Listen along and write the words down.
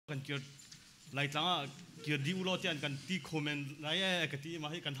กันเกี่ยวไล่ตั้งเกี่ยวดิวโลเตียนกันตีคอมเมนต์ไล่กันตีมา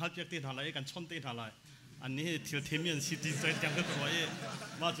ให้กันฮัลเปียกเตนหาไล่กันช่อนเตนหาไล่อันนี้ที่เทมิอันซิตี้ใจจังก็ตัว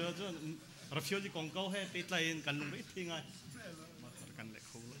มาเจอรับเชื่อที่กองเก้าให้เตะไล่กันลงไปทิ้งไงมากันเล็ก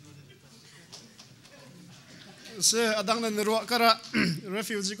คู่เสียอดังนั้นรัวกระ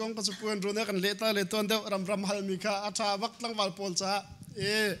refugee กองก็จะพูดรู้เนี่ยกันเละตาเละตัวเดียวรำฮัลมีค่ะอาชาวักลังวัลโพลจ้า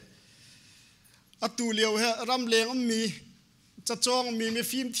อตูเลียวเฮรำเลี้ยงมีจะจ้องมี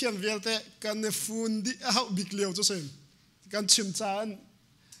ฟิล์มเทียมเวลเตกันในฟูนดิเอาบิกเลียวจะเสมกันชิมจาน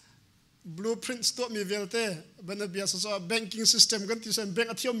blueprint ตัวมีเวลเตเป็นเบียร์ส่วน banking system กันที่เสม bank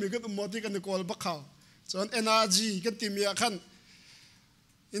เที่ยวมีกันอุโมงค์กันในกอลบักเขาส่วน energy กันที่มีขัน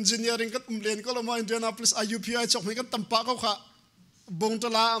engineering กันเลนก็ละมา Indianapolis IUPI จบให้กันตั้มปะเขาค่ะบงต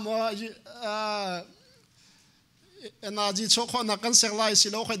ลามา energy ชกเขานักกันเสกลายสิ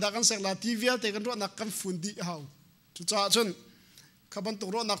โลคอยดักกันเสกลายที่เวลเตกันรู้นักกันฟูนดิเอาจุดจ้าจนขบันตุ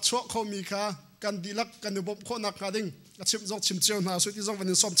รนักชั่วเขามีค่ะกันดีลักกันระบบเขานักกันดิ้งกันชิมจงชิมเจียวนาสุดที่จงวัน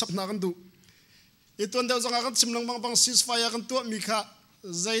นี้สมชับนากันดูอีตัวเดียวจงกันชิมลงบางซีสไฟกันตัวมีค่ะ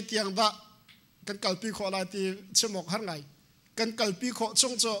ใจเตียงดะกันกัลปีขอลายที่ชิมออกหันไงกันกัลปีขอช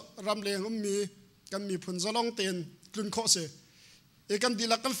งจะรำเลียงมีกันมีผลจะลองเตียนกลืนขอเสียกันดี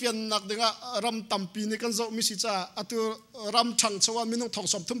ลักกันเฟียนนักเด็กรำตั้มปีนี้กันจะมีสิจ้าอัตัวรำชังชว่ามีน้องทอง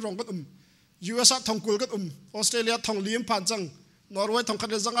สมทุ่มรองกันUS ทองกุลกันออสเตรเลียทองลีมผ่านจังนอร์เวย์ทองคัน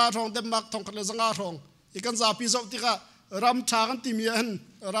เลจังอาทองเดนมาร์กทองคันเลจังอาทองอีกันซาปีเจ้าที่ก็รำชากันตีมีอัน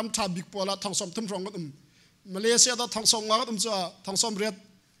รำชาบิกปอละทองสมทุ่มรองกันมาเลเซียทองสมงากันจ้าทองสมเรียด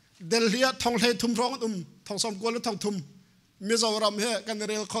เดลเฮียทองเลทุ่มรองกันทองสมกุลและทองทุ่มมิซารามเฮกันเ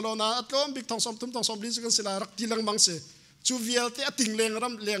รลโคโลนาอัตก็บิกทองสมทุ่มทองสมลิสกันสิลารักทีลังมังเสจูเวลเตอติงเลงร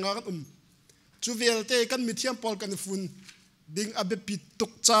ำเลงกันจูเวลเตกันมิเทียมปอลกันฟุนดิ้งอเบปิตุ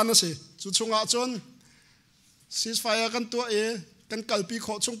กจานนะสิจุดชงอาจนซีสไฟกันตัวกันกัลปีข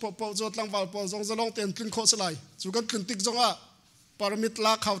อชงปอจดลังวาลปอจงจะลองเตียนกลิ่นขอสลายจุกันกลิ่นติกจงปารามิตรล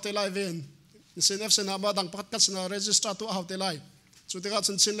าเขาเตลายเวนCNF สนามาดังพัดกัสนาเรจิสตราตัวเขาเตลายจุดที่เขา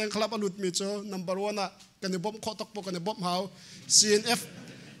ชินเลงคลับอลุดมีโจnumber 1น่ะกันในบ่มขอตกปกันในบ่มเฮา CNF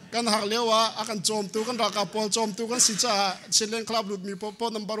กันหักเลี้ยวว่าอากันโจมตัวกันรักกับปอโจมตัวกันสิจ้าชินเลงคลับลุดมีปอ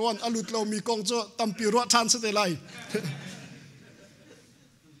number 1อลุดเรามีกองโจตั้มปีรัวทันสเตลาย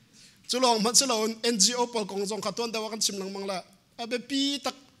จุลองมันสลาว NGO ปอลกองจงขัดตัวเดียวกันชิมลังมังละอาเบปี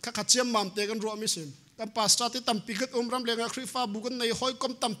ตักขัดเชียมมามเตกันรัวมิสิมกันปาสตาติตั้มปีกันรำเลียงคริฟ้าบุกันในห้อยกอ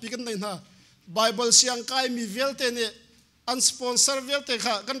มตั้มปีกันในน่ะไบเบิลเสียงกายมีเวลเตเนี่ยอันสปอนเซอร์เวลเต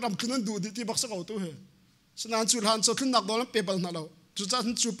ค่ะกันรำขึ้นนั้นดูดีที่บักสักเอาตัวเหรอฉะนั้นจุลหันจะขึ้นหนักโดนเปเปิลนั่นเราจุดจะ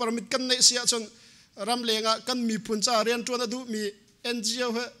จุดปรมิตกันในเสียจนรำเลียงกันมีผลจ่าเรียนตัวนั้นดูมี NGO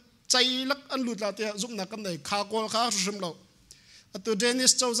เหรอใจลักอันหลุดละเตะจุ่มหนักกันในขากอลขาชิมเราตัวเดนิ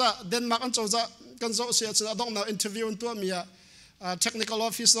สเจ้าจ้าเดนมาร์กอันเจ้าจ้ากันโซ่เสียจนต้องนาอินเทอร์วิวตัวมีtechnical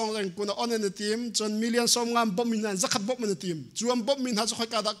office น้องเรื่องกูน่าออนในทีมจนมิลเลียนสองงามบ่มมินนันจะขัดบ่มในทีมจวนบ่มมินหาจะคอย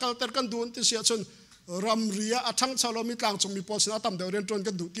กระดักกัลเตอร์กันดูที่เสียจนรำเรียทั้งชาวเรามีกลางจงมีโพสต์นะตั้มเดียวเรียนจน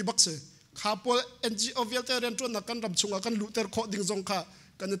กันดูที่บักเซ่ข้าพอ NGO เวลเตอร์เรียนจนนักกันรำชงกันลุเตอร์โคดิ้งจงข้า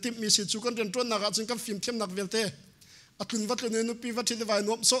กันในทีมมีสิจูกันเรียนจนนักจนกันฟิล์มเทียมนักเวลเตอร์อัตุนวัดเลยนุปีวัดที่ได้ไว้น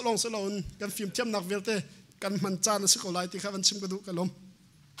วมโซ่ลงโซ่ลงกันฟิล์มเทียมนักเวลเตอร์กันมันจานสิเขาไล่ที่ข้าวันชิมกระดูกกันล้ม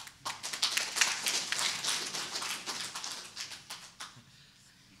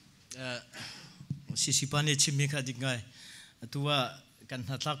สิสิปานี่ชิมิค่ะดิไงตัวกัน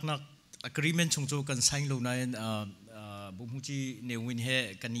หัดลักนัก agreement ชงโจกันสังโลนัยบุมุจีเนวินเฮ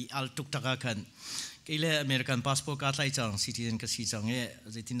กันนี่อัลตุกตะกะกันกิเลอเมริกันพาสปอร์ตการ์ดไล่จังซิติเซนก็สิจังเฮ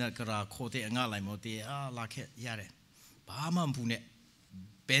จิตินักราโคเตงาไล่โมเตลาเคยาเรบ้ามันพูเนี่ย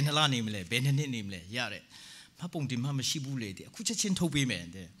เป็นฮลานิมเลยเป็นเนนิมเลยยาเรพระปุ่งดิมมาชิบูเลยเดียคุจะเช่นทวีเมน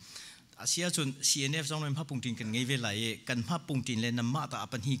เดียอาเซียจน CNF สองนั้นพระปุ่งดินกันไงเวลากันพระปุ่งดินเลยนำมาตา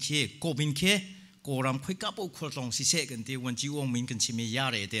ปัญหิเคโกบินเคโกรำคุยกับอุคลองสิเสกันเดียวันจีวงมินกันชิเมียา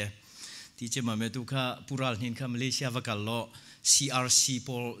เรเดียที่จะมาเมตุค่ะปุราลหินค่ะมาเลเซียวักลโล CRC พ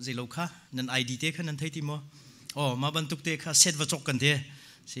อเจโลค่ะนั่น ID เตค่ะนั่นไทยที่มั้งมาบรรทุกเตค่ะเซตวัจกันเดีย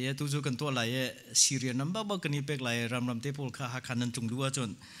เสียตุจุกันตัวไหลซีเรียนัมบ้ากันนี่เป็กไหลรำเตพอลค่ะหักนันจุงดัวจน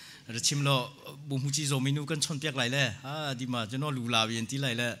ชิมโลบุมุจิโซมินูกันชนเป็กไหลเลยดีมาจะนอลูลาเวียนที่ไหล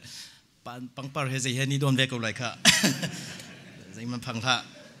เลยปังปาร์เฮเซียนี่โดนเวกเอาไหลค่ะใจมันพังท่า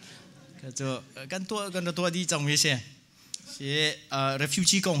ก็จะกันตัวดีจังไม่ใช่เสีย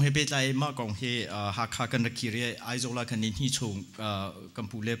refugee กองเฮเบไลมากองเฮหักกันรักคีเรไอโซลากันนี่ชงกัม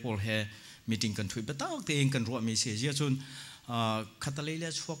พูเลปอลเฮมีติ้งกันทุยเบต้าเตงกันรัวไม่เสียเยอะจนคัตเลเลี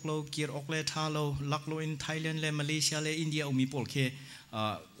ยชวกโลเกียร์ออกเลทาโลลักโลอินไทยแลนด์เลมาเลเซียเลอินเดียมีปอลเค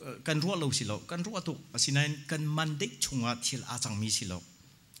กันรัวโลสิโลกันรัวตุสินัยกันมันเด็กชงอาทิลอาจังมีสิโล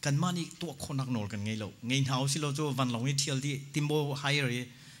กันมันอีกตัวคนนักโนกันไงโลไงเท้าสิโลจูวันหลงอีเทียลที่ติมโบไฮเร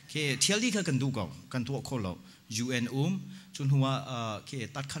เค ke thiali kha kan du ko kan tu kholo UN chun huwa ke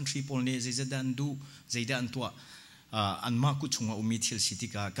tat country polne zedan du zeidan tu anma ku chunga umi thil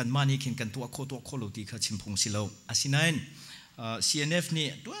sitika kan mani khin kan tu kholo ti kha chimphung silo asinain CNF ni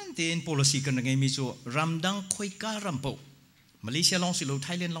 20 policy kan ngai mi chu ramdang khoi ka rampo Malaysia long silo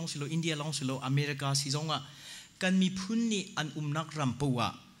Thailand long silo India long silo America si zonga kan mi phun ni an umnak rampo wa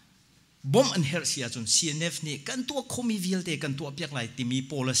bom an her sia chun CNF ni kan tu khomi vialte kan tu piak lai timi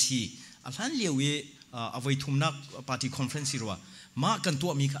policy alhan lewe avai thumnak party conference ruah ma kan tu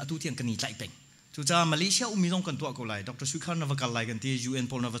mi kha atu tiang kan ni tlai peng chu cha Malaysia umizong kan tu ko lai Dr. Swikhar Navakal lai kan ti UN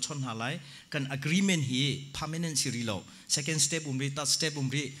pol navachon halai kan agreement hi permanent sirilo second step umri third step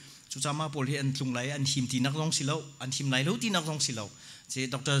umri chu cha ma pol hi an tlung lai an him ti nak long silo an him lai lo ti nak long silo je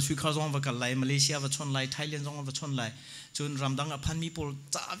Dr. Swikhar zong vakal lai Malaysia vachon lai Thailand zong vachon lai chun ramdang aphan mi pol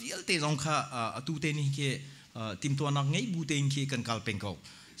cha vial te zong kha atu te ni ke tim to nak ngai bu te ki kan kal peng ko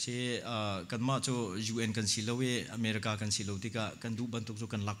se kan ma cho UN kan silowe America kan silo tika kan du bantuk cho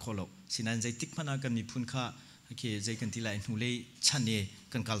kan lakholo sinan jai tik phana kan mi phun kha ke jai kan tilai hnule chane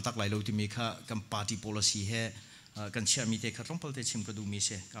kan kal tak lai lo ti mi kha kan party policy he kan chia mi te kha rompal te chim ka du mi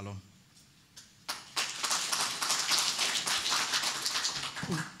se kalom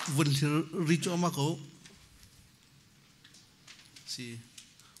vun richo ma ko si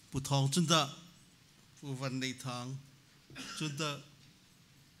pu thong chun da pu van nei thang chun da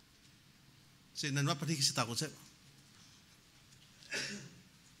se nan wa pathi si ta ko se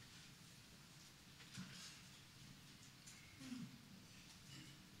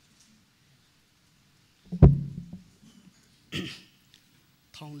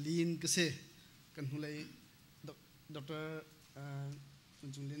thong lin ke se kan hulai Dr.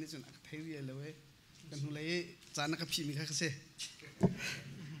 Chung lin ni chun ak thei ri lewe kan hulai chana ka phi mi kha se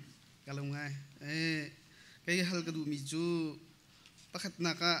kalong ngai kai hal ka du mi chu pakhat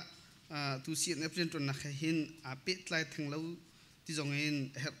na ka tu CNF ren nak ahhin apet lai thanglo ti jongin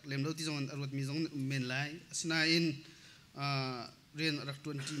lem lo ti jongan arwat mi jong men lai asna in ren arak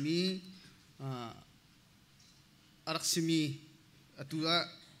 20 mi arak simi atua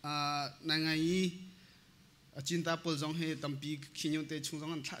nangai cinta pol jong he tampi khinyo te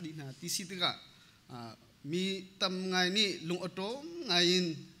chungjong an thadi na ti sitika mi tam ngai ni lung auto ngain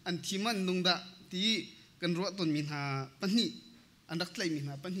an thiman nungda ti kan ro ton min ha pani andak tlai min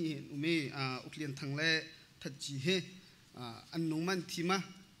ha pani ume uklian thangle thachi he an nungman thima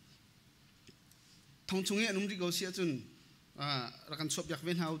thongchunge anum ri go sia chun rakan sop yak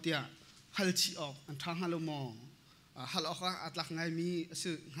ven hau tia hal chi ok an thang halo mo hal ok atlak ngai mi asu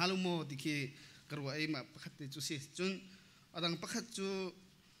halo mo dikhe karwa ai ma pakhat te chu se chun adang pakhat chu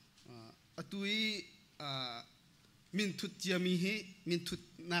atui min thut chiami he min thut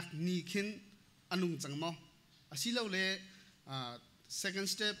nak ni khin anung changmo asilo le second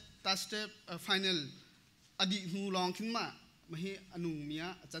step third step final adi hu long khin ma mahi anung mia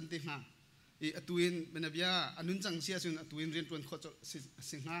chante ha e atuin benabia anun chang sia chun atuin ren ton kho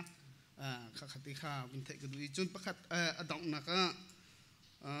singha kha khati kha bin the kadui chun pakhat adang naka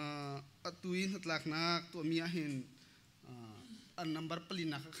atuin hatlak nak to mia hin an number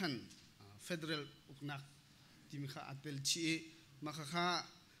palina khan federal uknak timikha atel chi makha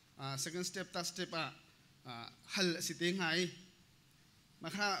second step third step hal siteng hai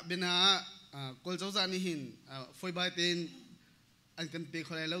makha bena kol jawjani hin foi bai ten an kan pe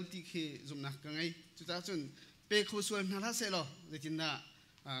kholai lo ti khe zumnak kangai chuta chun pe khusual na la se lo lekinna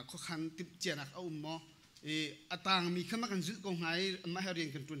kho khan tip chenak au mo e atang mi khama kan zu ko ngai ma harian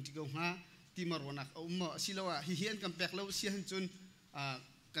kan 20 ko ha ti marwanak au mo silawa hi hian kan pek lo si han chun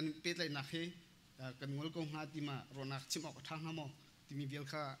kan pe lai na he kan ngol ko ha ti ma ronak chim ok thang ha mo ti mi bel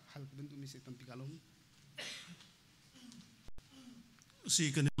kha hal ben tu mi se tam pikalom si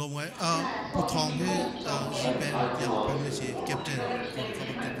kan lom ngai pu thong he jipen yang pang si captain kon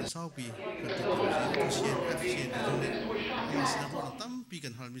khabar captain sau pi kan tu si CNF ni ma sina ko tam pi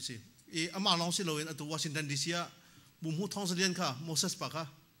kan hal mi si e ama long si loin atu Washington DC a bum hu thong salian kha Moses pa kha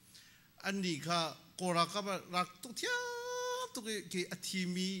ani kha kora ka rak tu thia tu ke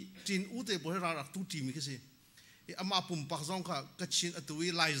athimi tin u te bo rak tu ti mi ke si e ama pum pa zong kha kachin atu wi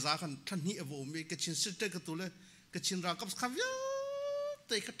lai za khan than hi avo mi kachin site ka tu le kachin ra kap khavya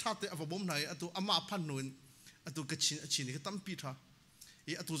te ka tha te avabom nai atu ama phan nun atu kachin achin ni tam pi tha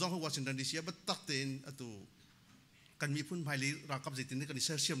e atu zong Washington DC ba tak ten atu kan mi phun phai li ra kap jitin ni kan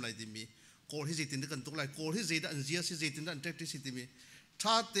ser siam lai di mi kor hi jitin kan tuk lai kor hi zeda an zia si jitin an tactics ti mi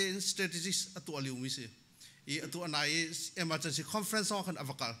tha ten strategies atu aliu mi se e atu anai emergency conference on kan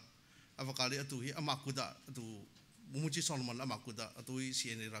avakal atu hi amakuda atu mumuchi solomon amakuda atu hi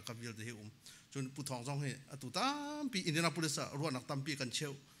CNA ra kap vil de chun pu thong jong he atu tam pi Indianapolis ruah nak tam pi kan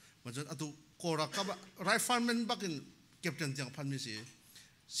cheu มันจะตัวโกรักกับไรฟันมันบักินเก็บเงินอย่างพันมิสิ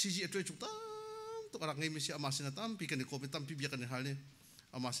ซีจีตัวจุดตั้มตัวรักไงมิสิอามาสินะตั้มปีกันนี่โคเป็นตั้มปีเบียกันนี่ฮาเลย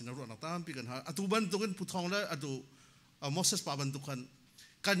อามาสินะรู้นักตั้มปีกันฮาตัวบันตุกันผู้ทองแล้วตัวมอสเซสปาบันตุ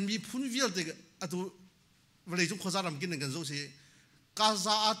กันมีพุ่นวิลเด็กตัวเวลาจุ่มข้าวสารมันกินกันโซ่สิกาซ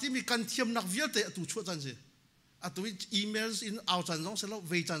าอาที่มีการเทียมนักวิลเด็กตัวชั่วจันสิตัวอีเมลส์อินเอาจันร้องเสร็จแล้ว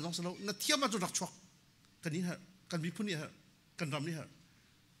เวจันร้องเสร็จแล้วนั่นเทียมมาจุดรักชั่วกันนี่ฮะกันมีพุ่นนี่ฮะกันรำนี่ฮะ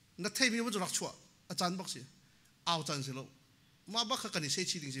นั่นเทมีมันจะรักชั่วอาจารย์บอกสิเอาจันสิแล้วมาบักกันนี่เสีย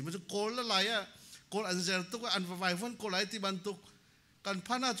ชีวิตสิมันจะโกลอะไรอ่ะโกลอันเซอร์ตุกอันไฟฟันโกลอะไรที่บันตุกกัน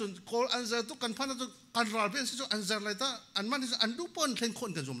พันน่าจนโกลอันเซอร์ตุกกันพันน่าจนกันรอเป็นสิจนอันเซอร์อะไรต่างอันมันอันดูปนเล่นคน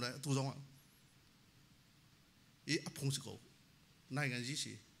กันจมเลยตัวจงอ่ะอีพงศิโกนายกันจี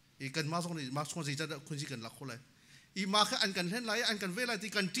สิอีกันมาส่งนี่มาส่งสิจะคนสิกันหลักคนเลยอีมาแค่อันกันเล่นไรอันกันเวลา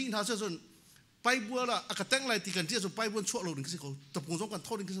ที่กันจีนหาเสื้อจนไปบัวละอากาศแต่งไรที่กันที่จะไปบัวชั่วโลกหนึ่งสิโกตะพงส่งกันโท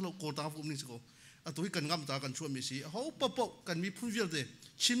ษหนึ่งสิโลโกตาฟุมหนึ่งสิโกตัวที่กันงามตากันชั่วมีสิเขาปะกันมีพุ่นเวียดเด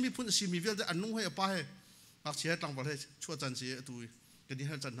ชิมมีพุ่นชิมมีเวียดเดอันนุ่งให้ป้าให้อาเชียต่างประเทศชั่วจันสิตัวกันนี่ใ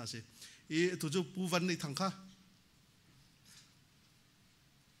ห้จันหาสิอีตัวจะปูวันในทางข้า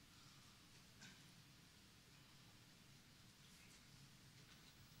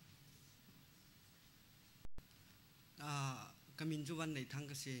กมินจุวันในทาง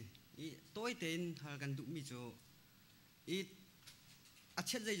กสิอีตัวเต็นหากันดุมิจูอีอาเ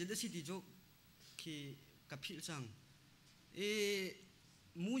ชียใจจะได้สิติจูคีกับพิลจังอี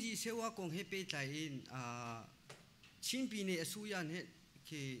มูจีเสวะกงเฮเปใจอินชิมปีเนอสุยานเฮ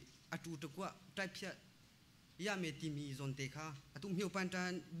คีอตูตะกว่าไตรพิยาเมติมีจนเตค่ะอตุมหิวปันจั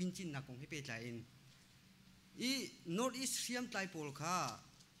นบินจินนักกงเฮเปใจอินอีนอร์ทอีสเซียมไตรโพลค่ะ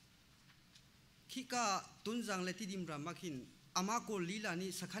ขี้กาตุนจังเลติดิมรามักหินอามาโกลีลานี่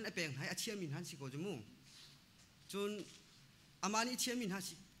สักขันเอเปงให้อาเชียมินฮันสิโกจมูจนอามานี่เชียมินฮัน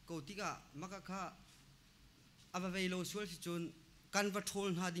สิโกติกามักค่ะอาบะเวโลสวลสิจนการวัดโทน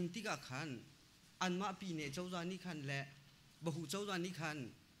หาดิงติกาขันอันมาปีเนเจ้าจานี่ขันและบหูเจ้าจานี่ขัน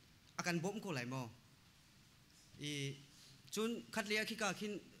อาการบ่มโกไหลมอจนคัดเลียขี้กาขิ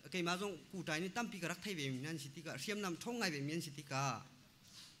นเกมาจงกูใจนี่ตั้มปีกรักไทยเวมินันสิติกาเชียมนำท่องไงเวมินันสิติกา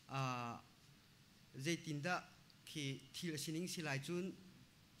เจตินดาคีทีละสินิงสิไลจุน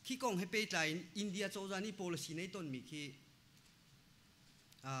ขี้กองให้ไปใจอินเดียโจจานี่โพลสีในต้นมีคี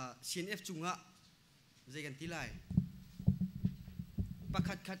CNF จุงะเจกันที่ไลปัก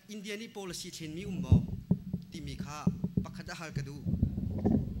ขัดอินเดียนี่โพลสีเชนมีมอติมีค่าปักขัดหาร์กดู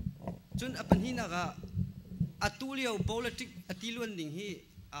จนอปันหินากะอัตุเลียวโพลติกอัติลวนดิ่งฮี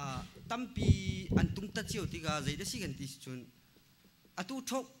ตั้มปีอันตุงตัดเชียวติกาเจได้สิกันที่จุนอัตุ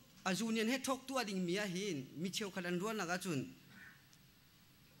ทกอาจูเนียนให้ทกตัวดิ่งมีอาหินมีเชียวขันรัวนักจุน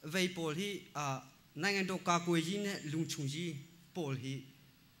เวย์โพลที่นายงานดอกกากุยจีเนี่ยลุงชุงจีโพลที่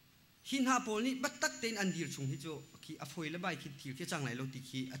หินหาโพลนี่บัดตักเต็นอันดีชุงที่โจคีอฟอยและใบคิดทีที่จังไหนเราติ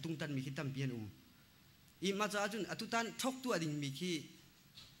คีอตุงตันมีคิดตั้มเปียนอีมาจากจุนอตุตันทกตัวดิ่งมีคี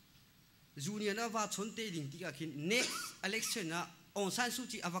จูเนียนอว่าชนเตดิ่งที่กาคิน next election นะองซานซู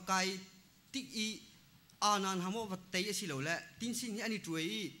จีอวกายติอีอานันฮามอวัตเตยสิโลและตินสินอันนี้ช่วย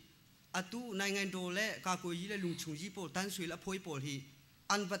อตุนายงานโดและกาโกยีและลุงชุงจีโพตันสวยและพอยโพลี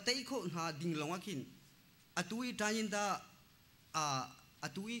อันวัตเตยโคหาดิ่งลงว่าคินอตุอีทายินดาอ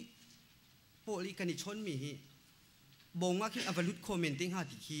ตุอีโพลีกันนิชนมีฮีบงว่าคินอวลุดคอมเมนติ้งหา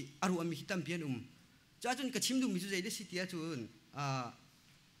ติคีอารุอามิคิตัมเปียนจ้าจนกระชิมดูมิจุใจได้สิทธิ์จุน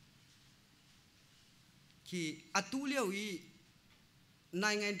คีอตุเลียวอีนา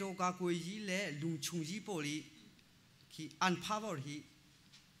ยงานโดกาโกยีและลุงชุงจีโพลีคีอันพาวเวอร์ฮี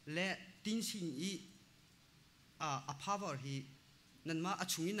และตินสินอีพาวเวอร์ฮีนั่นมาอ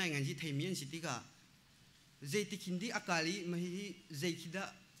ชุงอีนายงานจีเทมีนสิติกาเจติคินดีอากาลีมาฮีเจคิดา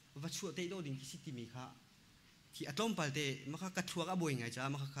วัชชัวเตโดดิ่งที่สิติมีค่ะที่อัตลมปัลเตมาค่ะกัดชัวกับบ่อยไงจ้า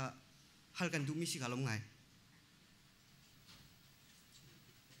มาค่ะฮัลกันดูมิสิกาลงไง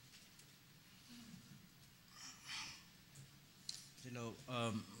เรา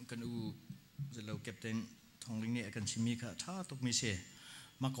กันเราเก็บเต็นทองลิงเนี่ยกันชิมีค่ะถ้าตกมีเส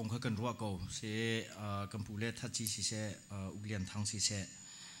มากงเขากันรัวก็เสกันผู้เล่ทัดจีสิเสอุเลียนทางสิเส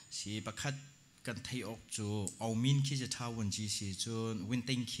สีประคัดกันไทยออกจูเอามินขี้จะท้าวันจีสิจนวิน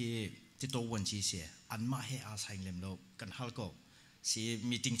ติงขี้ที่โตวันจีเสอันมาให้อาศัยเล่มเรากันฮัลก็สี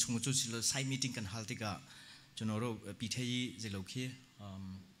มีติ้งชงจูสิเราใช้มีติ้งกันฮัลติกาจนเราปีเทยจะเราขี้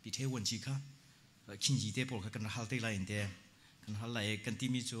ปีเทวันจีค่ะขิงจีเตปอลกันฮัลติไลน์เดกันฮัลไลกันที่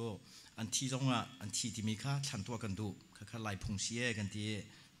มีจูอันที่ตรงอันที่ที่มีค่าฉันตัวกันดูค่าไลพงเสียกันที่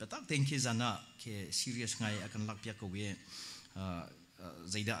แต่ตั้งแต่ที่จันน่ะแค่ซีเรียสไงกันลักเปียกเว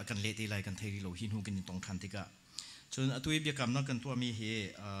ใจด่ากันเละที่ไรกันเทรีโลหินหูกันตรงทันติกะ จนตัวเบียกำนักกันตัวมีเห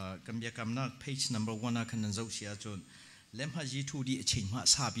กันเบียกำนัก page number 1นะคันนั้นเจ้าเสียจนเล่มหาจีทูดีเชิงมา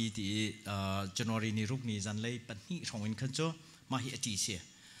ซาบีที่January นี้รุกนี้จันเลยปัญหาของอินคันโจมาเหตุเ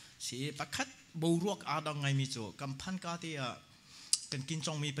สียปักขัดบูรวกอาดังไงมีโจกำพันกาที่กันกินจ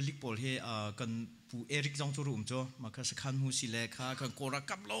งมีผลิตผลให้กันผู้เอริกจงจุรุมโจมาคัสขันหูสิเลขากันโกรัก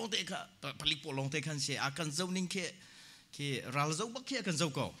กับลงเตะผลิตผลลงเตะขันเสียกันเจ้านิ่งเครัลเจ้าบักเคกันเจ้า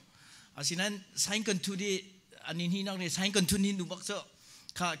เก่าอาศัยนั้นใช้กันทุดีอันนี้นักเนี่ยใช้กันทุนนี้ดูบักเจ้า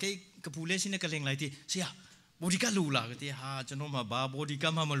ข้าแค่กับผู้เล่นสิเนี่ยกันเล่งไรที่เสียบอดี้การ์ลูล่ะก็ที่ฮะจะโน้มมาบ้าบอดี้กา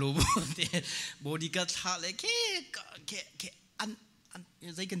ร์มาลูที่บอดี้การ์ท่าเลยแค่อัน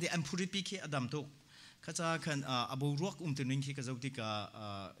ใจกันที่อันพูดปีแค่อดัมทุกข้าจะกันอาบูรัวกุมตัวนึงแค่ก็จะที่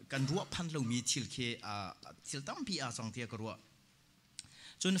กันรัวพันเรามีทิลแค่ทิลตั้มปีสังเทียกรัว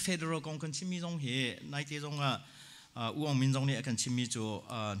จนเฟเดอรัลกองกันชิมีจงเหนายเตจงอุองมินจงเนี่ยกันชิมีจู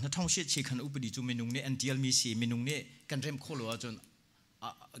นัทท่องเชี่ยวชาญอุปดิจูเมนุงเนี่ยอันเดียลมีสีเมนุงเนี่ยกันเริ่มโคลัวจน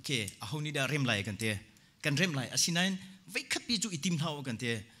โอเคเอาหนี้ได้เริ่มไหลกันเตะกันเริ่มไหลอาศัยนั้นไว้ขับปีจูอิติมเท่ากันเต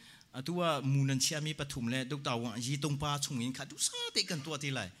ะตัวมูนันเชียมีปฐุมเลยดอกดาวยีตรงป้าชงอินขาดูซาเตกันตัว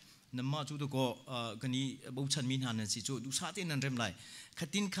ที่ไหลน้ำมาจูตัวก็กันนี้บุชันมินหันสิจูดูซาเตนั่นเริ่มไหลขัด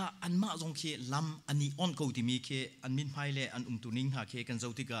ดินข้าอันมาจงเคลำอันนี้อ่อนเกาที่มีเคอันมินไพเลยอันตุนิงหาเคกันเจ้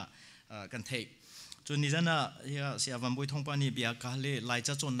าที่กะกันเทจนนี่นะเสียวันบุยทองปานีเบียกาเล่ลายจ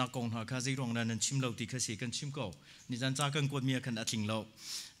ะจนนักกองหาข้าจีรองนั้นชิมเหล่าที่ข้าเสียกันชิมเก่านี่จันจากกันกวดเมียกันทิ้งเ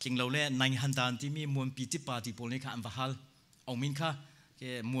ราเล่ในหันดานที่มีมวลปีจิปาติโพนี่ข้าอันว่าฮัลเอามินข้าแก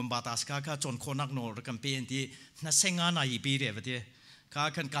มวลบาตาสข้าจนคนนักโนรักเป็นที่น่าเสงานายปีเดียวที่ข้า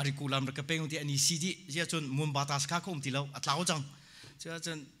กันการิคูลัมรักเป็นที่อันนี้ซีดีเจ้าจนมวลบาตาสข้าคงที่เราอัตลาวจังเจ้า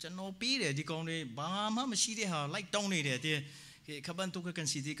จนโนปีเดียวที่กองเลยบ้ามาซีดีฮะไล่ตรงนี่เดียวที่ข้าบันทุกกัน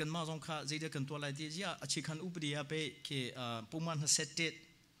สิทธิกันมาจงข้าใจเดียกันตัวอะไรที่จะอาชีพขันอุปดีอาไปปุ่มมันเซตเด็ด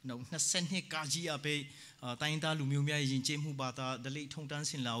น้องเซนเฮกาจีอาไปตายตาลุมิวมียินเจมหูบาตาเดลิทงตัน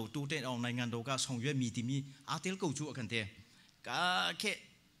สินเราตัวเต้นเอาในงานโดกาส่งเยอะมีที่มีอาเทลกูจูกันเตะก็แค่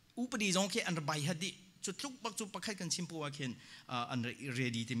อุปดีจงแค่อันระบายฮัดดิจุดลุกปักจุดปักให้กันชิมปัวแค่อันเร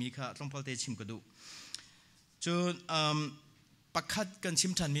ดีที่มีข้าต้องพอเตชิมกันดูจุดปักขัดกันชิ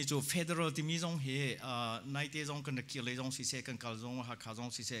มทันมีจูเฟเดอรัลที่มีจงเหในเตจงกันเกี่ยวเลยจงสิเสกันกาลจงหักขาจง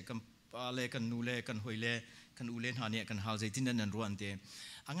สิเสกันอะไรกันนูเล่กันหอยเล่กันอุเลนหาเนี่ยกันหาใจที่นั่นรัวอันเต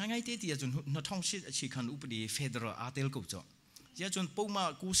อังไงเตที่จนนัทท่องชิดชีคันอุปดีเฟเดอรัลอาเทลกูจ่อจนปุ่มมา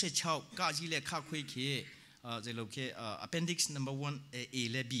กูเสชาวกาจีเล่ข้าคุยเคจะเราเคappendix number 1 A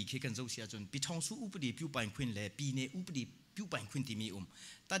และ B เคกันเจ้าเสียจนปีท่องสู้อุปดีผิวปานควินและปีเนี่ยอุปดีผิวปานควินที่มี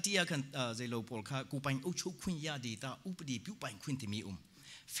ตาที่อากันจะเราพอลข้ากูปานอุชุควินยาดีตาอุปดีผิวปานควินที่มี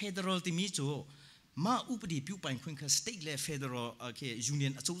เฟเดอรัลที่มีจูมาอุปดีผิวปานควินข้า state และ federal เคยูเนีย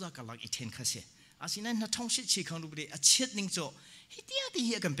นอาจูจากกันลักอีเทนข้าเสียอาศัยนั้นนัทท่องชิดชีคันอุปดีอาเชิดนิ่งจูเฮียที่เ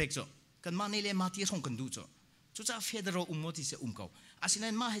ฮียกันเป็กจูกันมาเนี่ยมาที่ส่งกันดูจูจ้า federal มที่เสียเก่าอาศัยนั้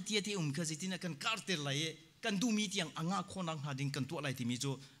นมาเฮียที่ข้าสิที่นั่นกันการ์เตลเลยกันดูมีที่ยังอ่างคนนังหาดิ้งกันตัวอะไรที่มี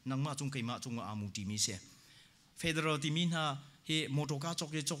จูนังมาจงไกมาจงอามูที่มีเสียเฟเดอรัลที่มีน่ะเฮโมโตก้าจก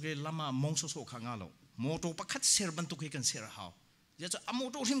เกลลามามองโซข้างเราโมโตปักขัดเสือบันทุกให้กันเสือหาวจะจะโม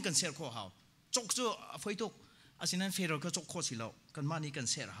โตหิมกันเสือข้อหาวจกจูไฟตุกอาศัยนั้นเฟเดอรัลก็จกข้อสิเรากันมานี่กัน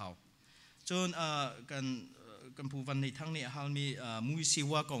เสือหาวจนกันผู้วันในทั้งนี้ฮามีมุ้ยสิ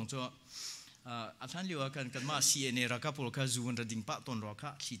วะกองจูอาจารย์เรียกกันมา CNF รักกับพวกเขาจูนระดิ่งปะต้นรักค่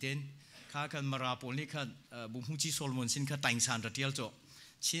ะขีเต้นข้ากันมาราปนี่ข้าบุญจีโซลมอนสินข้าแต่งสารระเทียลจ่อ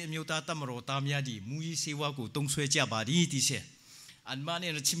เชื่อมิวตาตั้มรอตามยาดีมุ้ยสิวะกูต้องช่วยเจ้าบาดีที่เสียอันมาเนี่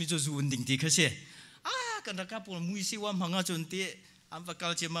ยชิมิโจจูนดิ่งที่เขาเสียกันรักกับพวกมุ้ยสิวะมังอาจนที่อันว่ากา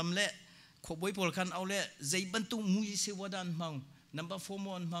รเชื่อมั่นเละขบวยพวกขันเอาเละใจบรรทุกมุ้ยสิวะดันมังนับว่า4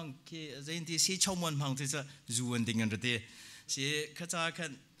 มันมังที่ใจที่เสียชาวมันมังที่จะจูนดิ่งกันระเทียเสียข้าจะกั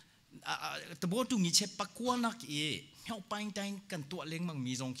นแต่บอกตรงนี้เช่ปักกวนนักเอเขาไปแต่งกันตัวเล็กมัง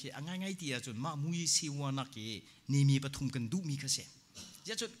มีจงเขียง่ายๆที่จนมามุยสิวนักเอนี่มีปฐุมกันดูมีกระแสจ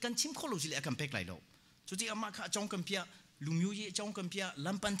ะจนกันชิมข้อรู้สิเลยกันเป็กไหลเราจุดที่อามาข้าจงกันเพียลุงยูเย่จงกันเพียล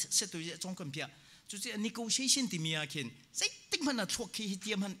ำปันเสตุเย่จงกันเพียจุดที่ negotiation ที่มีอาเคนใส่ติ๊กมันน่ะทั่วขี้เ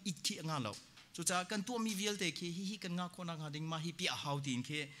ทียมมันอีกขี้งาเราจุดที่กันตัวมีเวลแต่ขี้ฮิกันงาคนงาดิ่งมาฮิปีอาหาวดิ่ง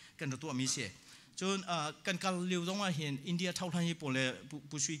ขี้กันตัวมีเสียจนกันการเลี้ยวตรงมาเห็นอินเดียเท่าทันญี่ปุ่นเลย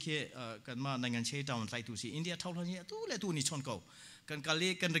ผู้ช่วยแค่กันมาในงานเชยดาวน์ไลท์ดูสิอินเดียเท่าทันญี่ปุ่นตัวนี่ชนเก่ากันการเ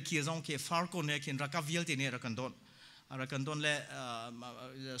ลี้ยกันระเกียร์ตรงแค่ฟาร์กอนเนี่ยเห็นรักกับเวลที่เนี่ยรักกันโดนเลย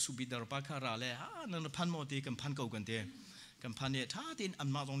สุบิดาร์ปาคาราเลยนั่นพันโมตีกันพันเก่ากันเตะกันพันเนี่ยถ้าที่อัน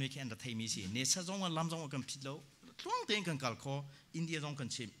มาตรงนี้แค่อันไทยมีสิเนี่ยซะตรงวันลำตรงกันผิดแล้วตรงเต็งกันการขออินเดียตรงกัน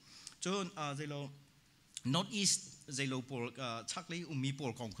ชิมจนใจเรา North East ใจเราปอลชักเลยมีปอ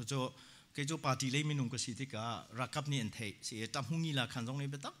ลของเขาจะ cái chỗ party lấy mình nung cái gì thì cả rakap ni anh thấy sẽ tam hung nghi là khăn giống này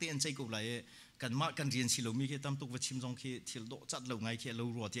bị tắc thì anh chạy câu lại cần mát cần riêng xí lâu mi khi tam tục vật chim giống khi thiểu độ chặt lâu ngay khi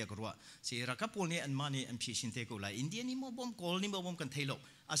lâu ruột tiệt ruột sẽ rakap pol này anh mà này anh phía xin thế câu lại India ni mua bom call ni mua bom cần thấy lâu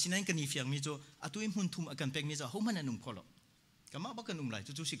xin anh cần đi phiang mi cho atu em hun thum akan pek mi cho hôm anh nung polo cái mà bắt cần nung lại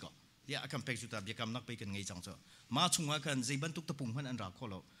cho xí có dia akan pek chúng ta việc cầm nắpไปcần ngay chẳng cho mà chung akan dây ban tục tập bùng hơn anh ra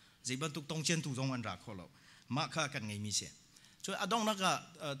polo dây ban tục tông chen tu giống anh ra polo mà khá cần ngay mi sẽ cho adong naga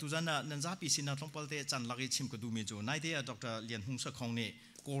tuzana nanza pi sina tlompalte chan lagi chim ko dumi jo nai de Dr. Lian Hung Sa Khong ne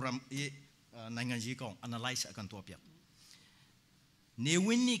koram e nangan ji kong analyze akan to pya ne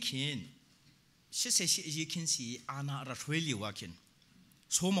win ni khin se se ji khin si ana ra thweli wa khin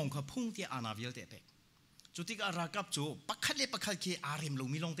somong kha phung ti ana vil te pe chuti ka ra kap jo pakhale pakhal ki arim lo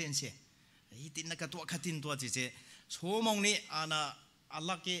mi long ten se hi tin na ka to khatin to ji je somong ni ana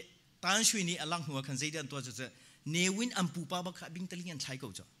Allah ke tan shui ni alang huwa khan zaidan to je ne win ampu pa ba kha bing tali an thai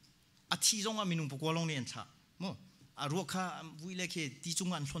ko cho a thi jong a minung pokwa long ne an tha mo a ro kha vui le khe ti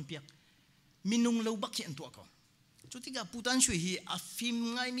chung an thon piak minung lo bak an to ko chuti ga putan shui hi a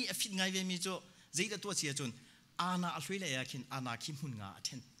fim ngai mi a fit ngai ve mi cho zeida to chia chun ana a hloi le ya khin ana kim hun nga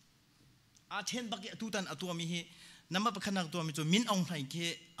athen bak tu tan atu mi hi nama pakhanak to mi cho min ong thai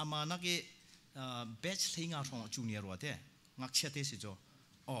ke ama na ke batch thinga thong junior wa te ngak chia te si cho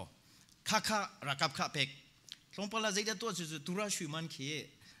o kha rakap kha pek Longpala zaida to tura shuman ki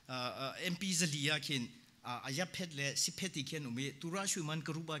MP zalia kin ayapet le sipeti ken umi tura shuman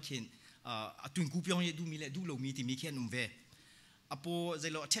karuba kin atun kupyong ye du mile du lo mi ti mi ken umve apo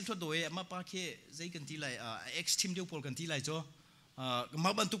zailo chelto doe ama pa ke zai kan ti lai ex team de pol kan ti lai jo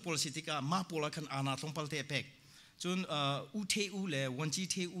ma ban tu pol sitika ma pola kan ana longpal te pek chun u the u le wanji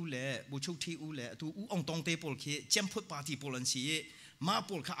the u le bu chuk the u le tu u ong tong te pol ke chemput party pol an si ma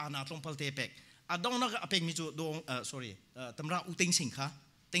pol kha ana longpal te pek adong na apek mi chu dong sorry tamra u ting sing kha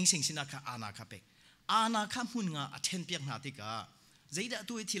ting sing sina kha ana kha pek ana kha mun nga athen piak na ti ka zeida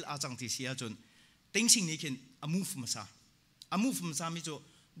tu thil a chang ti sia chun ting sing ni khin a move masa mi chu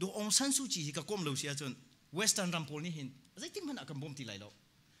do ong san su chi ka kom lo sia chun western rampol ni hin zai tim man akam bom ti lai lo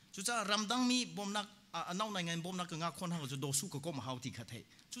chu cha ramdang mi bom nak anau nai ngai bom nak nga khon ha chu do su ko kom hau ti kha thei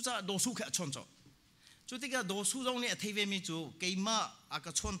chu cha do su kha chon cho chutika do su jong ni atheve mi chu keima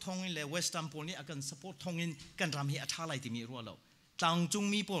aka chon thong in le western pol ni akan support thong in kan ram hi atha lai ti mi ro lo tang chung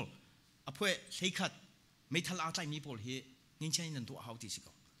mi pol aphwe leikhat meithal a tai mi pol hi ning chain nan to hau ti si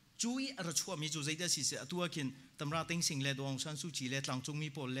ko chui ara chua mi chu zaida si se atua kin tamra teng sing le dong san su chi le tang chung mi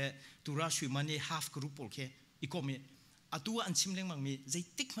pol le tura shui mani half group pol khe ikomi atua an chim leng mang mi zai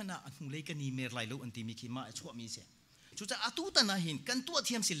tik mana an le kan ni mer lai lo an ti mi ki ma chua mi se chu cha atu ta na hin kan tu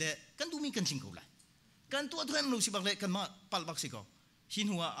thiam si le kan du mi kan ching ko lai kan tu thuan lu si bak le kan ma pal bak si ko hin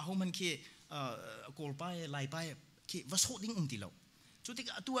huwa a homan ke kol pa lai pa ke vaso ding ti lo chutik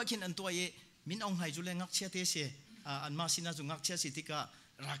atua kin an to ye min ong hai ju le ngak chia te se an ma sina ju ngak chia si tika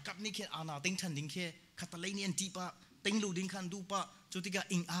rakap ni ke ana teng than ding ke khatalai ni an ti pa teng lu ding khan du pa chutika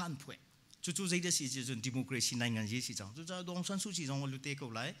ing a an phwe chu chu zaida si ju democracy nai ngan ji si chang chu cha dong san su chi jong lu te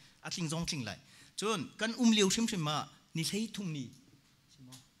ko lai a thing jong thing lai chun kan liu shim shim ma ni thei thung ni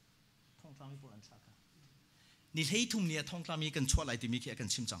thong thang pu an sa ni thei thum ni thong thlahmi kan chwa lai ti mi ke kan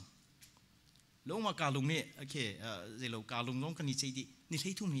sim chang loma ka lung ni ke zelo ka lung long kan ni chei di ni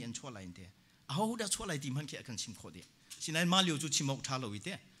thei thum ni an chwa lai te a ho da chwa lai ti man ke kan sim kho de sinai ma liu chu chimok tha lo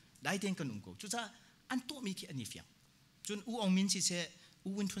ite dai ten kan ko chu cha an to mi ke ani fiang chun u ong min si se u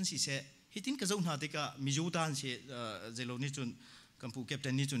win thun si se hitin ka zong na de ka mi jo dan se zelo ni chun kan pu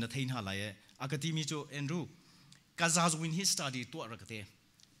captain ni chun na thein ha lai akati mi chu Andrew ka za win his study to ra ka te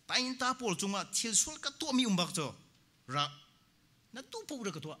pain ta pol chunga thil sul ka to mi umbak cho ra na tu pu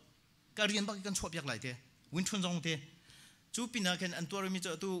ra ka to ka rian bak kan chhop yak lai te win thun jong te chu pina ken an to mi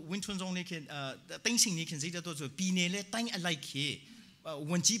cho tu win thun jong ni ken teng sing ni ken zai da to cho pi ne le tang alai ke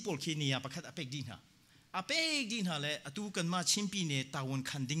wan chi pol ke ni ya pakhat apek din ha le atu kan ma chim pi ne ta won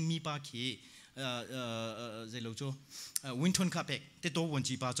khan ding mi pa ke zai lo cho win thun kha pek te to won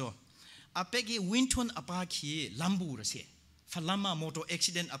chi pa cho apek ge win thun apa ke lambu ra se falama motor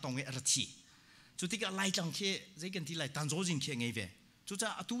accident atong e arathi chutika lai chang khe zai kan ti lai tan zo jin khe ngei ve chucha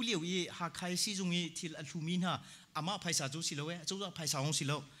atu liu yi ha khai si jung yi thil alhumin ha ama phaisa ju si lo we chu phaisa hong si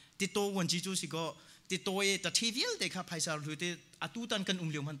lo ti to won ji ju si go ti to e ta trivial de kha phaisa lu te atu tan kan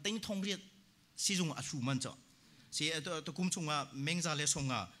liu man teng thong riat si jung alhu man cho si to kum chunga mengza le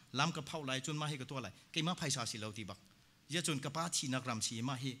songa lam ka phau lai chun ma hi ka to lai ke ma phaisa si lo ti bak ya chun ka pa thi na gram si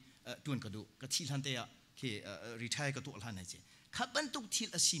ma hi tun ka du ka thi han te ya ke retire ka to hlan hai che khaban tuk thil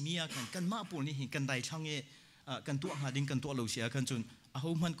asimia kan ma pol ni hin kan dai thange kan to ha ding kan to lo sia kan chun a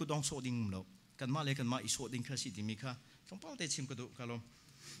ho man ku dong so ding lo kan ma le kan ma i so ding kha si ti mi kha tong pal te chim ka du ka lom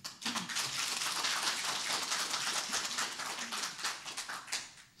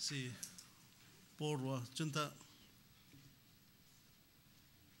si porwa junta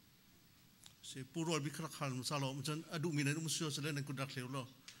si porwa bikrak hal musalo macam adu mina itu musuh selain yang kudak lewlo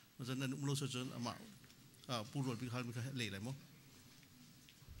macam anu mulo saja ama porwa bikrak bikrak lelai mo.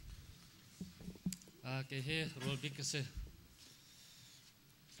 Kehe rol bikse.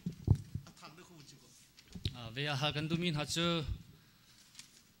 Biahal kan dumin hacu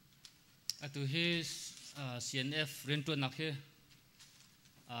atu he CNF rentuahnak he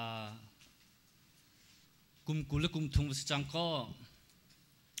kumkule kumthung besicangko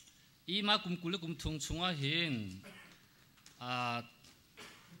ima kumkule kumthung chunga hin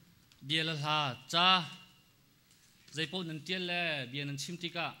bialalha caah zaipo nantiel le bianan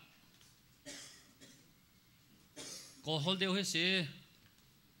chimtika ko holdeu he se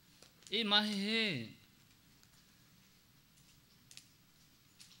ima he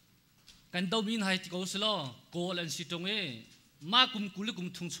kan dau min hai ko slo ko lan sitong e ma kum kul kum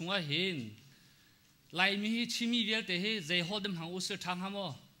thung chunga hin lai mi hi chimi vel te he zai hodem hang usir thang hamo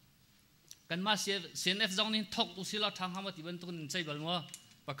kan ma CNF zong nin thok usila thang hamo ti ban tu nin chai bal mo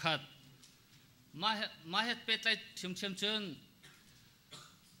pakhat ma het pet lai thim chem chen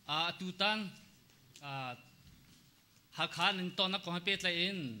tu tan ha khan nin to na ko pet lai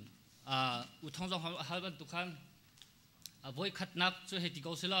in u thong zong hal ban tu khan voi khat nak chu he ti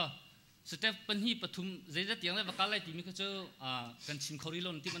ko sila step panhi pathum zeja tiang le bakal lai ti mi khacho kan chim khori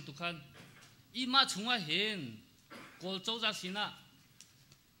lon ti man tu khan I ma chunga hen kol chau ja sina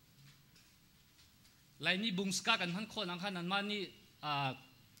lai mi bungska kan han kho nang khan an ma ni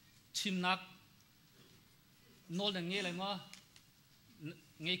chim nak nol dang nge lai ma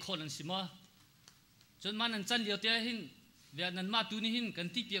ngei kho lan sima chon man an chan liao tia hin via nan ma tu ni hin kan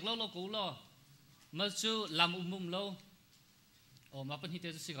ti piak lo lo ko lo ma chu lam lo o ma pan hi te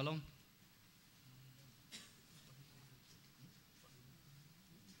si kalong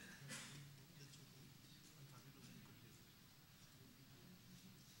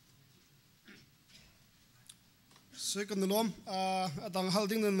second lom atang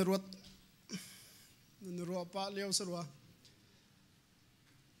holding nan ruah pa leo sarwa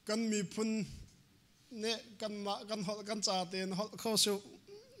kan mi phun ne kan ma kan hol kan cha ten hol kho su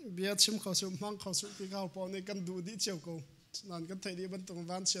bia chim kho su mang kho su ti kho po ne kan du di cheu ko nan kan thai di ban tong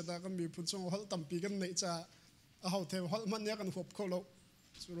van sia da kan mi phun chong hol tam pi kan nei cha a hau the hol man ne kan hop kho lo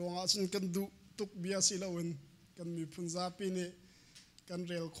su ronga chin kan du tuk bia si lo wen kan mi phun za pi ne kan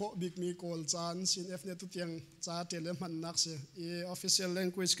rel kho big mi call chan CNF ne tu tiang cha tele man nak se e official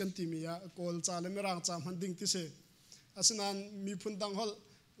language kan ti mi ya call cha le merang cha man ding ti se asinan mi phun dang hol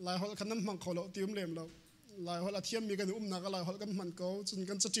lai hol kan mang kholo tium lem lo lai hol athiam mi kan na ka lai hol kan man ko chun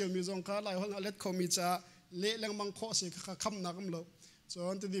kan chatil mi jong ka lai hol let kho mi cha le leng mang kho se kha kham na kam lo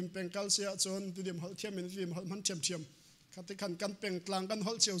chon ti dim pengkal sia chon ti dim hol thiam min dim hol man thiam khati khan kan peng tlang kan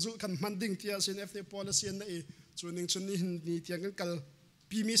hol cheu zu kan man ding tia CNF ne policy na e chuning chun ni tiang kan kal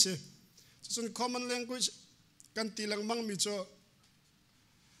pi mi se chun common language kan tilang mang mi cho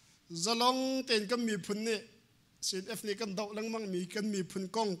zalong ten kan mi phun ne CNF ni kan dau lang mang mi kan mi phun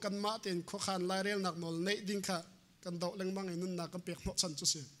kong kan ma ten kho khan lai rel nak nol nei ding kha kan dau lang mang nun na kan pek no chan chu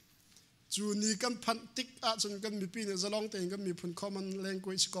se chu ni kan phan tik a chun kan mi pi ne zalong ten kan mi phun common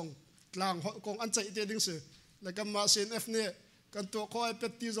language kong tlang ho kong an chai te ding se la kan ma CNF ne kan to kho ai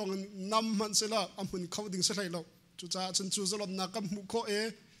pet ti zong nam man se la am hun khau ding se lai lo chu cha chun chu zalom na kam mu kho e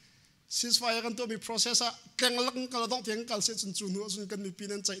ceasefire kan to mi process a kleng lang kal dong tiang kal se chun chu nu chun kan mi pi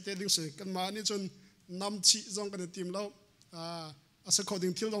nan chai te ding se kan ma ni chun nam chi zong kan tim lo asa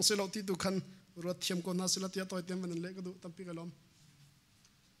coding thil dong se lo ti tu khan ro thiam ko na sila tia toy tem man le ka du tampi ka lom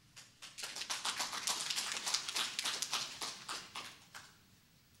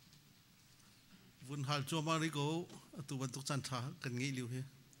vun hal cho ma ri go tu ban tuk chan tha kan ngi liu he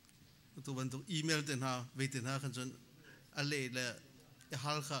tu ban tuk email ten ha ve ten ha khan chon ale le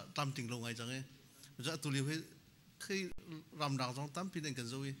hal kha tam ting lo ngai chang e ja tu liu he khi ram dang jong tam pi den kan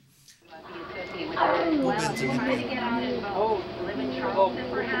zo e Trying to get out and vote. Live in Charleston,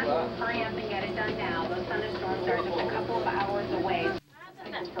 perhaps. Hurry up and get it done now. Those thunderstorms are just a couple of hours away.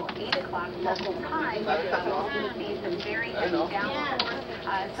 Until 8 o'clock local time, we'll see some very heavy downpours.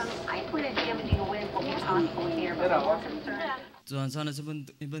 Some isolated damaging winds will be possible here, but we're more concerned. Chuan sana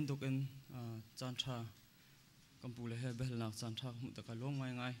ibn token chan tha kampule he biahalnak chan tha mu ta ka long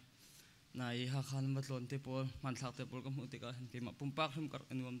ngai ngai nai ha khan matlon te pol man thak te pol ka mu te ka han ke ma pumpak hrim kar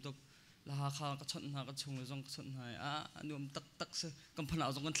anuam tok la ha kha ka chon na ka chung le jong ka chon hai anuam tak se kam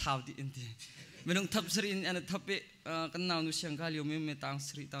phana jong kan thlaw ti in ti menung thap sri in an thap pe kan naw nu siang ka liu me tang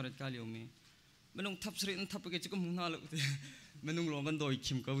sri taw ret ka liu me menung thap sri in thap ke chi kam na lo te menung long kan doi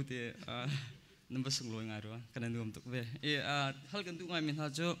khim ka te number sung loi ngai ruah kan nuam tuk ve hal kan tu ngai min ha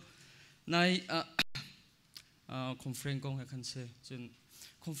cho nai conference kong ha kan se chun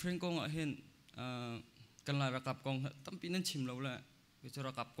conference kong ahhin kan la rakap kong tampi nan chim lo la ke cho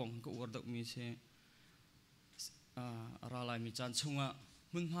rakap kong ko ur dak mi se ra lai mi chan chunga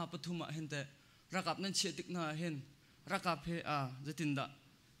mun ha pathuma hen te rakap nan che tik na hen rakap he zatin da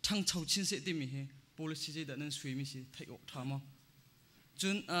thang chau chin se ti mi he policy je da nan sui mi si thai ok thama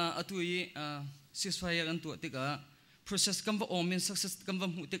chun atui ceasefire kan tu tika process kam ba omen success kam ba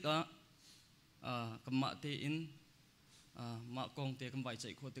mu tika kam ma te in ma kong te kam bai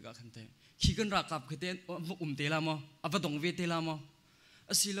chai kho tika khan te khi kan rakap khate te la mo aba dong ve te la mo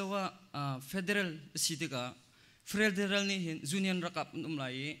asilawa federal si tika federal ni hin union rakap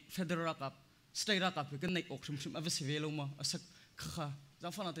lai federal rakap state rakap kan nei ok shum aba se ve lo mo asak kha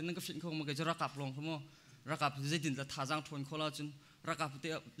jang fana te nang ka fin khong ma ke rakap long kho mo rakap je din la tha jang thon khola chun rakap te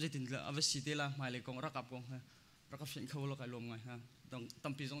je din la aba si te la mai le kong rakap kong ha rakap fin kho lo ka lom ngai ha dong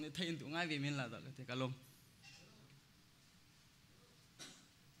tampi jong ni thein tu ngai ve min la da te ka lom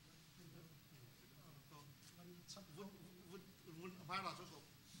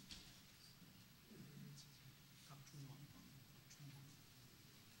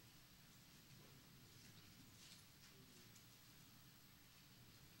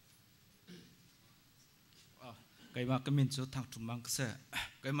cái mà cái mình cho thằng chúng mang cái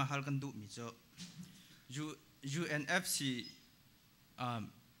cái mà hal kan du mi cho UNFC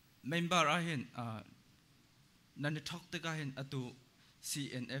member ahhin nan thok te ka hin atu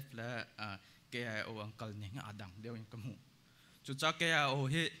CNF la KIO uncle ni nga adang deu in kamu chu cha KIO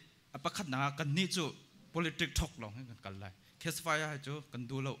he apakhat na kan ni chu politics thok long kan kal lai case fire ha chu kan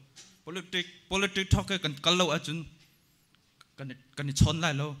du lo politics thok kan kal lo achun kan chon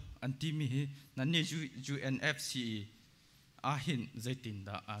lai lo anti mi hi nan ni UNFC ahhin zaitin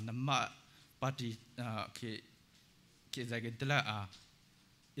da namma party ke zai tela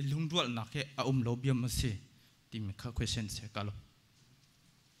ilung dual na ke lobiam se tim kha question se kalo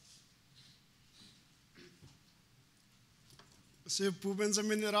se pu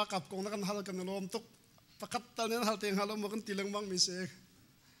benjamin ra kap kong kan hal kan lom tok pakat tan hal teng halom kan tilang mang mi se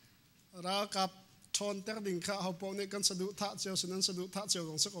ra kap thon ter ding kha ho po ne kan sadu tha cheu sunan sadu tha cheu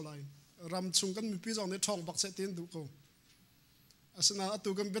dong se ko lai ram chung kan mi pi jong ne thong bak se tin du ko asna atu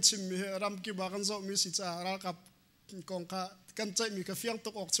kan bet sim mi ram ki ba kan zo mi si cha ra kap kong kha kan chai mi ka fiang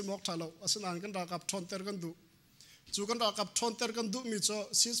tok ok chimok thalo asna kan ra kap thon ter kan du chu kan ra kap thon ter kan du mi cho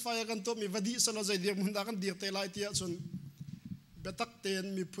ceasefire kan to mi vadi salo jai dir mun da kan dir te lai tia chun betak ten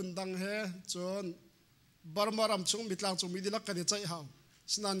mi phundang he chon barma ram chung mitlang chung mi dilak kan chai haw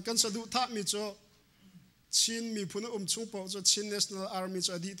snan kan sadu tha mi cho chin mi phuna chung po cho chin national army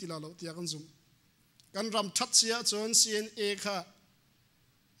cho adi tilalo tia kan zum kan ram that sia chon CNA kha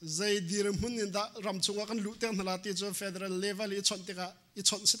zai dir mun in da ram chunga kan lu ten hala ti cho federal level i chon tika i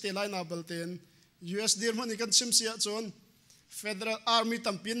chon se te lai na bal ten US dir mun kan sim sia chon federal army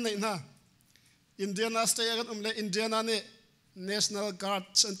tampin nei na Indiana state kan umle Indiana ne national guard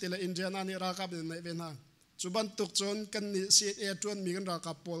santila Indiana ni rakap nei ve na chuban tuk chon kan ni CNA tuan mi kan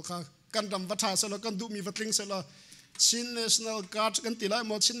rakap pol kha kan ram watha selo kan du mi watling selo chin national guard kan tilai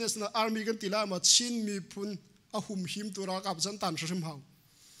mo chin national army kan tilai mo chin mi phun ahum him tu rakap jan tan shrim haw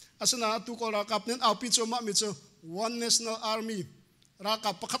asana tu ko rakap nen au pi cho ma mi cho one national army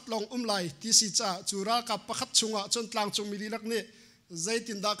rakap pakhat long umlai ti si cha chu rakap pakhat chunga chon tlang chung mi lak ne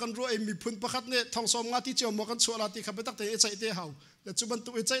zaitin da kan ro mi phun pakhat ne thongsom nga ti cho mo kan chola ti khabetak te chai te haw le chuban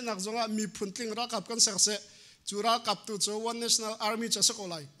tu chai nak zonga mi phun tling rakap kan ser se chura kap tu cho one national army cha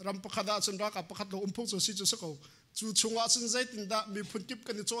sakolai ram pakhada chun ra kap pakhat lo umphok cho si chu sako chu chunga chun zaitin da mi phun kip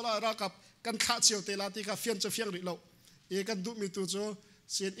kan chola ra kap kan kha cheu te la ti ka fian cha fiang ri lo e kan du mi tu cho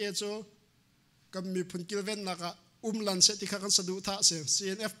CNA cho kam mi phun kil ven na ka lan se ti kha kan sadu tha se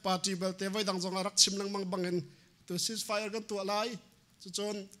CNF party bel te vai dang zonga rak chim lang mang bangin to ceasefire kan tu lai chu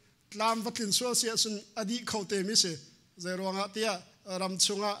chon tlam vatlin so sia sun adi khote mi se zai ronga tia ram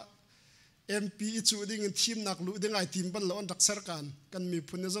chunga MP chu ding in team nak lu ding ai team ban lo on dak sarkan kan mi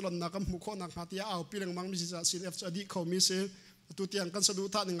phun zalon na kam mu kho nak ha tia au pilang mang mi si CNF chu adi kho mi se tu tiang kan sadu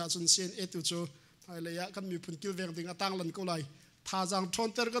tha ninga chun CNA tu chu hai le ya kan mi phun kil veng ding atang lan ko lai tha jang thon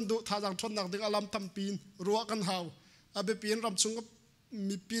ter kan du tha jang thon nak ding alam tam pin ruah kan haw abe pin ram chung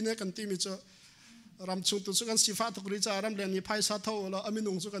mi pin ne kan ti mi chu ram chung tu chu kan sifa thuk ri cha ram len ni phai sa tho la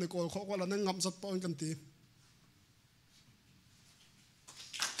aminung chu kan ko kho la nang ngam zat pon kan ti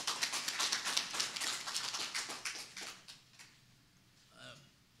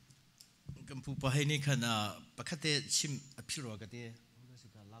Kampu pahai ni kan pakate chim apiro kate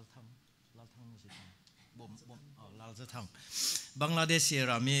lal thang ni bom lal thang บังลาเทศ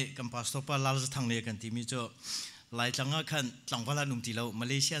รามีกัมพาสโตปาลาลทางเนี่ยกันที่มีโจหลายจังหวะขันหลังพลานุ่มที่เรามา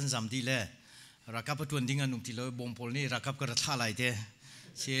เลเซียนจำที่เล่รักกับตัวดิ้งนุ่มที่เราบงพลนี่รักกับกระทะไหลเตะ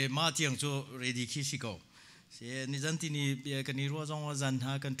เสียมาเที่ยงโจเรดีคิสิโกเสียนิจันที่นี่กันนี่รัวจงว่าจันห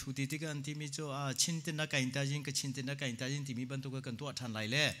ากันทุติที่กันที่มีโจชินเตนักอินตาจินกับชินเตนักอินตาจินที่มีบรรทุกกันตัวทันไหล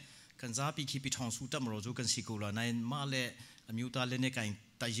เล่กันจ้าปีขีปีทองสุดตำรวจกันสิกุลาในมาเล่มิวตาเล่นกัน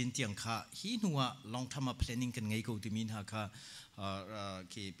ตาจินเตียงข้าฮีนัวลองทำมา planning กันไงกูที่มีหาข้า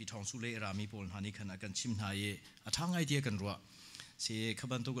ที่ปีทองสุเล่รามีพลหานี่ขณะกันชิมหายทางไอเดียกันรัวเสียข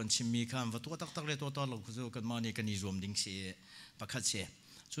บันตุกันชิมมีคำว่าตัวตักเลยตัวเราคือกันมาเนี่ยกันนิยมดิ้งเสียประคัดเสีย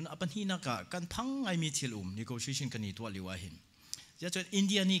ส่วนอปันฮีนักกันพังไอมีเทลุม negotiation กันนี่ตัวลิวาหินจะจนอินเ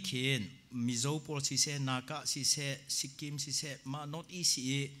ดียนี่เขียนมิโซโปลสิเซนากาสิเซสิกิมสิเซมา not easy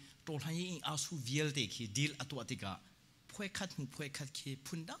ตัวทางยิ่งอาสูเวลเด็กดีลตัวติกาพวยคัดหูพวยคัดขี้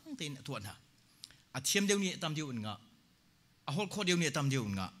พุ่นดังเต็นตัวน่ะอาเทียมเดียวนี้ตามเดียวงะอาหอลโคเดียวนี้ตามเดียว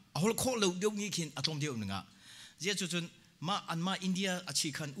งะอาหอลโคเดียวนี้ขินอาตอมเดียวงะเจ้าจนมาอันมาอินเดียอาชี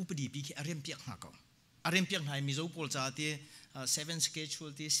คันอุปดีปีขี้อาเรียมเปียกหนักอาเรียมเปียกไหนมิโซโปลจ่าที่7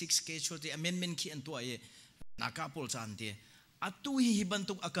 schedule ที่6 schedule ที่ amendment ขี้อันตัวนักการโปลจ่าที่อาตุยฮิบัน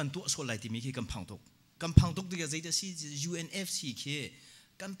ตุกอาการตัวโซไลที่มีขี้กำพังตุกที่ก็จะได้สิ UNFC ขี้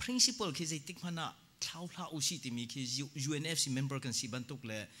กัน principle ขี้จะติดมันน่ะท้าอุชิที่มีขี้ UNFC member กันสิบันตุกเ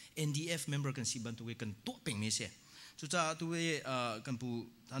ลย NDF member กันสิบันตุกกันตัวเป็นไม่ใช่จุดจ้าตัวกันผู้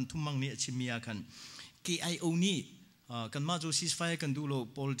ท่านทุ่มมังนี่ชิมีอาคัน KIO นี่กันมาจู ceasefire กันดูโล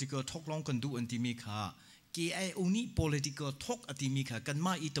political talk ลองกันดูอันที่มีค่ะ KIO นี่ political talk อันที่มีค่ะกันม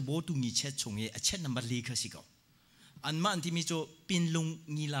าอีตาโบตุงีเช็ดชงเช็ดนัมเบอร์ลีค่ะสิเขาอันมาอันที่มีโจปินลง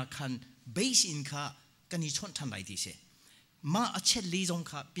งีลาคัน base in ค่ะกันนี่ชนทันไรที่เสมาเช็ดลีจง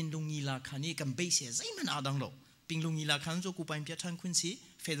ค่ะปินลงงีลาคันนี่กัน base ใจมันอาดังโลปินลงงีลาคันโจกูไปเพียทันคุณสิ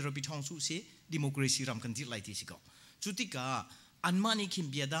federal บิทองสุสิ democracy รำกันที่ไรที่สิเขาจุดที่กาอันมานี่คิม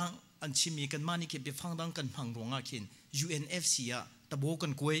เบียดังอันชิมีกันมานี่คิมเบียฟังดังกันพังรวงอาคิน UNFC อะตะโบกั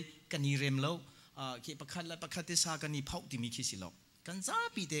นกวยกันนี่เร็มแล้วคิประคัดและประคัดที่สากันนี่เผาที่มีคิสิแล้วกันจ้า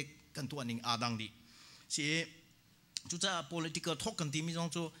ปีเด็กกันตัวนึงอาดังดิสิจุดจ้า political talk กันที่มีจง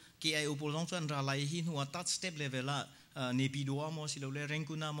โจ KIO พลจงโจอันอะไรหินหัวตัด step level ละเนปิโดอะโมสิเราเลยเร่ง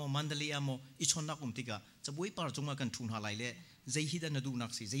กุนามอมันเดลีอะโมอิชอนนักอุมติกาจะบุยปาร์จงมากันทุนหาไหลเลยใจฮิดันดูนั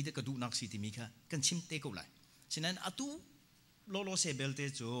กสิใจเด็กก็ดูนักสิที่มีค่ะกันชิมเตกุไลฉะนั้นอตุโลโลเซเบลเต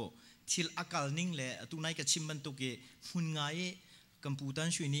โจทิลอากาลนิ่งเลยอตุนายกับชิมบันตุกเกหุ่นง่ายกัมพูตัน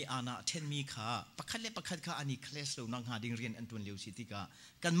ช่วยนี่อาณาเทนมีค่ะประคัดเล็บประคัดค่ะอันนี้เคลสเรานังหาดิ่งเรียนอันตุนเลียวสิติกา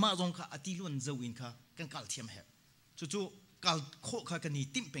กันมาจงค่ะอติล้วนเจ้าอินค่ะกันกัลเทียมเหรจู่ๆกัลโคค่ะกันนี่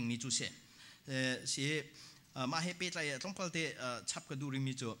ติมเป็งนี่จู่เสเสียมาเฮเปตไรต้องพัลเตชับกระดูริ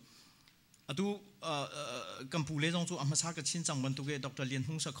มิโจอตุกัมพูเลจงจู่อามาซากับชินจังบันตุกเกดร.เลียนฮ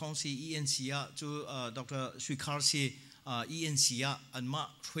งสะคองซี ENC อ่ะจู่ดร.สุคาร์ซี ENC อ่ะอันมา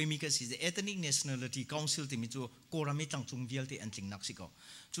ช่วยมีกันสิ Ethnic Nationality Council ที่มีจู่โกรามิตังจงเวียลที่อันจิงนักสิก็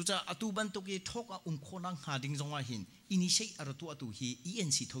จู่จ้าอตุบันตุกเกทอกโคนังหาดิ่งจงว่าหินอินิเชตอรตุอตุฮี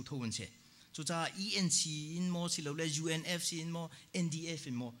ENC ทั้งๆวันเช่จู่จ้า ENC อินโมสิเราเลย UNFC อินโม NDF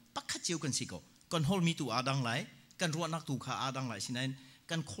อินโมปักขัดเจียวกันสิก็กันฮอลมีตัวอาดังไหลกันรัวนักตัวขาอาดังไหลสินั้น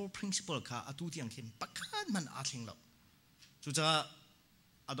กัน core principle ขาอตุที่ยังเข้มปักขัดมันอาทิงเราจู่จ้า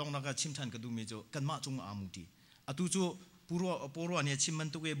อาดังนักชิมทันกันดูมีโจกันมาจงอามุตีอตุจู่ปูรัวเนี่ยชิมมัน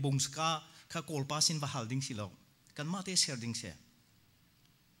ตัวบงสกาข้าโกลปาสินว่าฮัลดิ้งสิเรากันมาเตะเสียดิ้งเสีย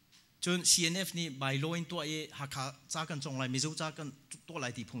จน CNF นี่ใบโลอินตัวหักจ้ากันจงไรไม่รู้จ้ากันตัวไร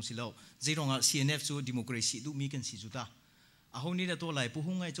ที่พงสิเราเจรอง CNF จู่ democracy ดูมีกันสิจุดาอาหนี้ตัวไรผู้ห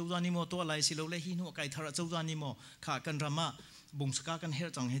งไงเจ้าจานี่โมตัวไรสิเราเลยหินหัวไก่ทาร์เจ้าจานี่โมข้ากันรามาบงสกากันเฮ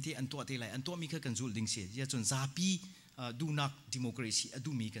จังเฮที่อันตัวที่ไรอันตัวมีแค่กันจูดิ้งเสียจนซาปีดูนัก democracy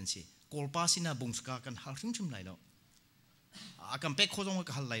ดูมีกันเสียโกลปาสินะบงสกากันฮัลชิมชิมไรแล้วอาการเป็กโคจง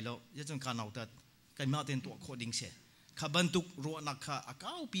ก็ฮัลไหลแล้วยันการเอาแต่กันมาเต็นตัวโคดิ้งเสียข้าบรรทุกรัวนักข้าอาก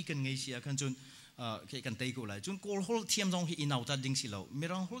าศปีกันไงเสียกันจนกันเตยกูไหลจนโกลโฮลเทียมจงอินเอาตัดดิ้งสิแล้วมิ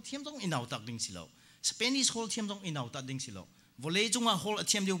รังโฮลเทียมจงอินเอาตัดดิ้งสิแล้วสเปนิชโฮลเทียมจงอินเอาตัดดิ้งสิแล้ววอลเลย์จงว่าโฮลเ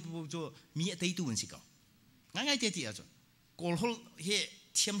ทียมเดียวจะมีเตยตัวมันสิก็ง่ายๆเตยอ่ะจนโกลโฮลเฮ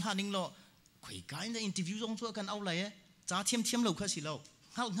เทียมหาดิ้งแล้วคุยกันในอินเทอร์วิวจงชัวกันเอาไหลจ้าเทียมเราข้าสิแล้ว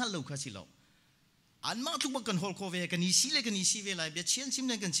ฮัลเราข้าสิแล้วอันมาทุกบักกันฮอลโคเวกันนี่สิเลยกันนี่สิเวลาเบียเชียนซิมเ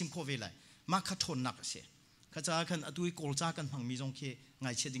ลยกันซิมโคเวลามาขัดทนนักเสียข้าจ้ากันอดุยโกลจ้ากันพังมีจงเคไง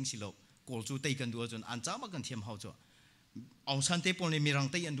เชิดดิ้งสิโลโกลจูเตยกันดูจนอันจ้าบักกันเทียมเขาจ้ะเอาสันเตปนเลยมีรัง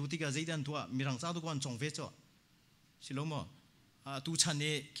เตยอันดูที่กันใจดันตัวมีรังจ้าทุกวันจงเวจ้ะสิโลมั้งตูชันเ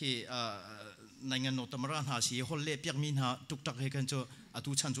นี่ยเคในงานโนตมรานหาสีฮอลเล่เปียกมีหาตุกตักให้กันจ้ะ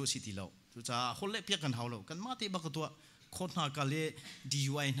ตูชันจูสิติโลจูจ้าฮอลเล่เปียกกันเขาโลกันมาเตบักตัวคนหากาเลดี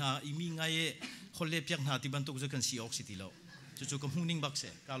ไว้หาอีมีไงคนเล็บยักหาที่บรรทุกจะกันซีออกซิติแล้วจ จู่ๆก็หุ่นนิ่งบักเส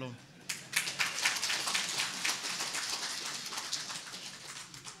กาลง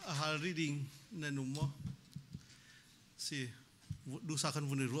reading ในนุ่มมั้งสิดูสักคน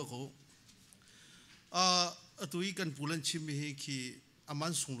วันนี้รู้เขาตัวอีกันพูดชิมมีที่อามั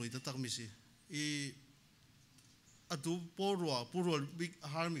นส่งเลยตั้งมิสิตัวปวดบิ๊ก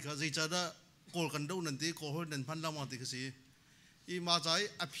ฮาร์มิค่ะใจจะได้กอลกันดูนั่นที่กอลนั่นพันละมันที่คือสิมาใจ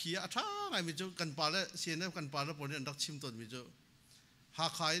อภิอาท่าไงมิจูกันปาร์CNFกันปาร์ปนอันดักชิมต้นมิจูหา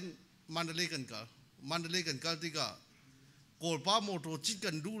ขายมันเล่กันกันที่ก็กอลป้าโมโตจิต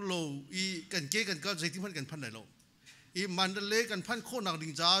กันดูโลกันเกกันก็ใจที่มันกันพันไหนโลมันเล่กันพันโคนักดิ่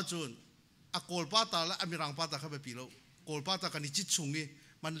งจ้าจนกอลป้าตาละมีรังป้าตาเข้าไปปีโลกอลป้าตากันจิตชงงี้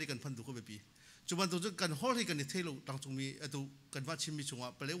มันเล่กันพันดูเข้าไปปีจุบันตัวจุกันฮอลให้กันในเทโลต่างจงมีตัวกันว่าชิมมีชงว่า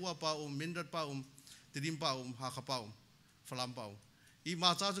เปลือกป้ามินดัดป้าติดิมป้าหาข้าป้าฟลามป้ามา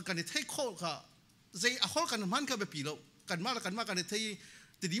จ้าจุกันในเทโคค่ะใจฮอลกันมันเข้าไปปีโลกันมากันในเท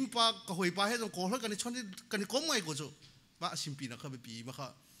ติดิมป้าก็หอยป้าให้ตรงกอลกันในชนกันในก้มไงกูจูมาชิมปีนักเข้าไปปีมาค่ะ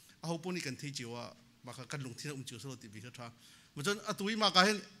เอาพวกนี้กันเทจิว่ามาค่ะกันลงที่เราจิ๋วสโลติปีก็ท่ามาจนตัวมากัน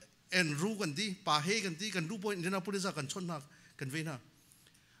เอ็นรู้กันที่ป่าเฮกันที่กันรู้พวกนี้นะพูดได้กันชนนักกันเวน่ะ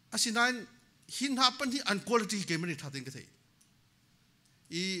อาศินัยหินทับปันที่อันคุณภาพเกมนี้ท่าเต็งกันเท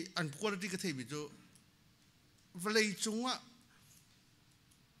อันคุณภาพกันเทมิจูเวลาจงว่า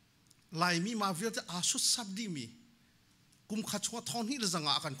ลายมีมาเวียจะอาสุดสับดีมีกุมขัดชัวทอนที่เราจะง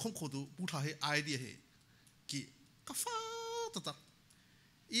ากันคงโคดูพูดให้ไอเดียให้กี่กาฟ้าตัด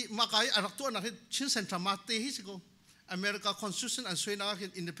มาไกลอันรักตัวนักชิ้นเซนทรัมมาเตะฮิสิโกอเมริกาคอนสติทูชั่นอันสวยนัก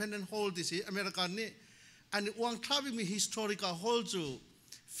อินดิเพนเดนต์โฮลดิสิอเมริกานี่อันวางทราบมีฮิสตอริกาโฮลจู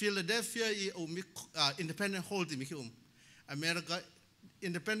ฟิลาเดลเฟียมีอินดิเพนเดนต์โฮลดิมีคิอเมริกาอิ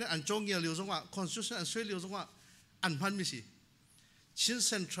นดิเพนเดนต์อันจงเงียเลียวจงว่าคอนสติทูชั่นอันสวยเลียวจงว่าอันพันมิสิชิ้นเซ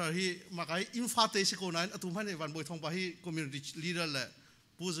นทรัลฮีมาไกลอินฟาเตสิโกนั้นอัตุพันในวันบอยทองไปฮีคอมมูนิตี้ลีดเดอร์และ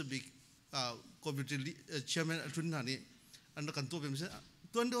ผู้สบิกคอมมิวนิตี้เชียร์แมนทุนนั่นนี่อันนั้นกันตัวเป็นสิ่ง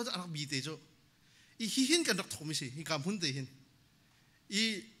ตัวนี้เราจะอักบีเตจหินกันดักทอมิสิการพุ่นเตหิน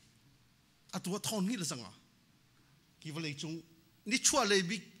ตัวทอนนี่ละสังอ่ะกี่วันเลยจงนี่ชัวร์เลย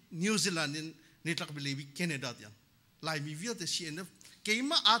บินิวซีแลนด์นี่ตักไปเลยบิแคนาดาที่ยังลายมีวิวแต่ CNF เกี่ย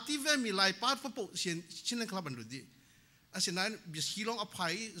มาอาทิตย์เวมีลายพาร์ทพวกชิ้นนั้นครับบันดูดีอาศัยนั้นบิสกิลองอภั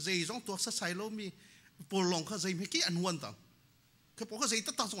ยใจจงตัวสัตย์ใส่เรามีปลงเขาใจไม่กี่อันวันต่างคือพวกเขาใจ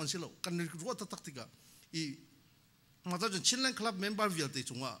ตัดส่วนสิเรากันรู้ว่าตัดติกามาจากชิ้นนั้นครับเมมเบอร์วิลต์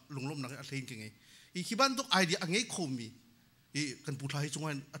จงว่าลงลมนักอัดเล่นกันไงคิดบ้านตุกไอเดียอันนี้คมมีกันพูดไทยจงว่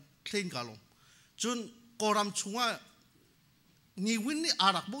าอัดเล่นกันลงจนกอรำจงว่านี่วินนี่อา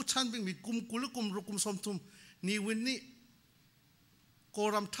รักบุชันเป็นมีกุมกุลกุมรุกุมสมทุมนี่วินนี่กอ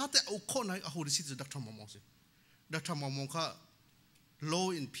รำท่าแต่เอาคนไหนเอาดิสิจะดักทำมามองสิดักทำมามองค่ะ law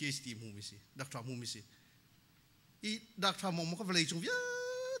in PhD มูมิสิดักทำมูมิสิดักทำมามองค่ะเวลาจงวิ่ง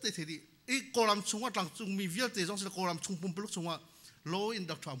แต่ทีนี้กอรำจงว่าต่างจงมีวิ่งแต่จงสิกอรำจงปุ่มปลุกจงว่า law in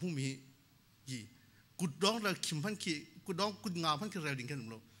ดักทำมูมิกุดดองเราคิมพันคีกุดดองกุดงาพันคีเรียดิ้งกันหม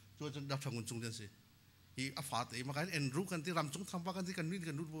ดเลยจนดักทำกุนจงเดินสิอาฟาเตมากันเอ็นรู้กันที่รำจงทำปากันที่กันนู่น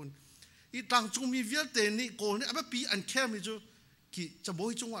กันนู่นบนต่างจงมีวิ่งแต่นี่โกนี่แบบปีอันแค่มีจูกี่จะบอกใ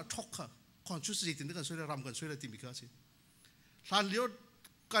ห้จงว่าท็อกค่ะคอนชูสตินี่กันช่วยรำกันช่วยอะไรทีมีกันสิท่านเลี้ยว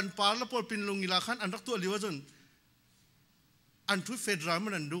กันปาแล้วพอเป็นลงอีลาขันอันรักตัวเลี้ยวจนอันทุกเฟดราม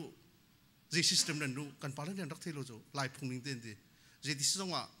มันดูเจสิสเต็มนั่นดูกันปาแล้วเนี่ยรักเทโลจูลายพุ่งนิ่งเต้นดีเจดิสจง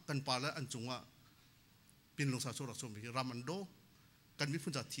ว่ากันปาแล้วอันจงว่าเป็นลงสาวโซรักชมไปรามันโดกันมี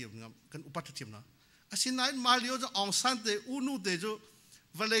พุ่งจัดเทียมงามกันอุปัตเทียมนะอาศัยนั้นมาเลี้ยวจะอ่างสันเตอุนุเตจู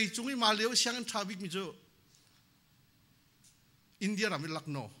เวลาจงมาเลี้ยวเชียงทาบิกมิจูอินเดียรามิลัก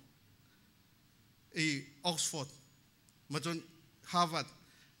โนออกซฟอร์ดมาจนฮาร์วาร์ด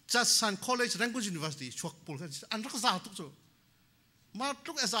จัดสันคอลเลจแรงกุนยูนิเวอร์ซิตี้ช่วยพูดกันอันรักษาทุกจูมา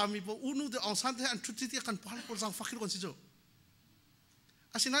ทุกเอสามีพออุนุเตอ่างสันเตอันทุกที่กันพาลพูดสังฟักกันสิจู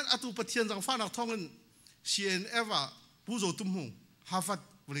อาศัยนั้นอตุปเทียนสังฟ้านักท่องกัน CNF ผู้โจตุ้มหงฮาร์วาร์ด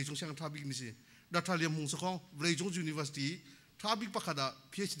เวลาจงเชียงทาบิกมิสิดัตทาเลียมหงสกองเวลาจงยูนิเวอร์ซิตี้ทาบิกปะคดา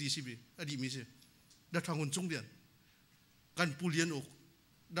PhD สิบีอดีมิสิดัตทางคนจงเดียนกันปูเลียนอก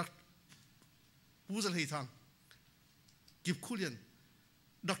ดักผู้จะให้ทางกิบคู่เลียน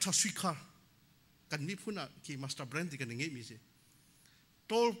ดักทาสวิคาร์กันมีผู้น่ะที่มาสเตอร์แบรนด์ที่กันอย่างงี้มิสิโ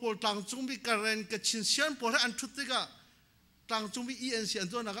ตลโพลต่างจงมีการเรียนกับชินเซียนโพลให้อันทุติกะต่างจงมี ENC อัน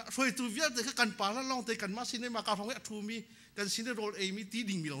ตัวนักรวยตัวเวียดแต่กันป่าแล้วลองแต่กันมาสิเนี่ยมาการทำให้ทูมีกันสิเนี่ยโรลเอมีตี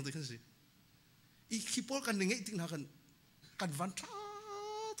ดิ่งมีลองแต่กันสิอีคิปโพลกันอย่างงี้ติงนักกันวันท้า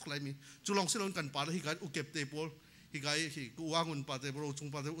ทลายมีจุลองสิลองกันป่าแล้วที่กันอุเก็บเตโพลที่ไงที่กูว่างเงินป่าเตโพลจง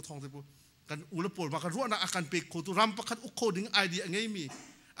ป่าเตโพลทองเตโพลกันอุลโพลมากันรู้นะอาการเปกโคตุรำประคันอุโคดิ้งไอเดียอย่างงี้มี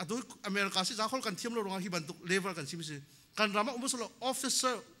ตัวอเมริกาสิจ้าเขากันเทียมเราลงที่บรรทุกเลเวลกันสิมิสิ กันรำมาอุปสรรค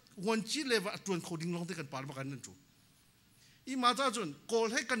officer วันจีเลวะตัวคนดิ้งลงที่กันปาร์มากันนั่นจูอีมาจ้าจนโกล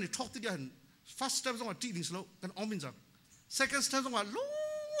ให้กันในท็อกที่กัน first step ต้องว่าจีดิ้งสโลกันออมินจัง second step ต้องว่าลุ้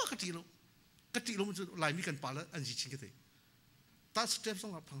งกะทิลงมันจะไล่มีกันปาแล้วอันจีชิงกันเถอะ third step ต้อ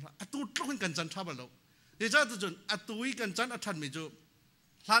งว่าพังละอัตุตลงกันจันทราบแล้วเดี๋ยวจ้าจนอัตุยกันจันอัฐันไม่จู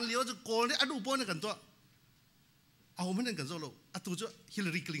หลังเลี้ยวจะโกลเนี่ยอัตุปนกันตัวเอาไม่นั่นกันโซโลอัตุจูฮิลล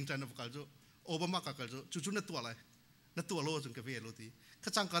ารีคลินตันนะพวกเขาจูโอบามากับเขาจูนั่นตัวอะไรนั่นตัวโลจนกับเวโลทีข้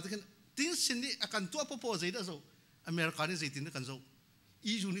าจังการที่กันทิ้งสิ่งนี้อาการตัวพอพอใจได้โซอเมริกานี่ใจทิ้งได้กันโซ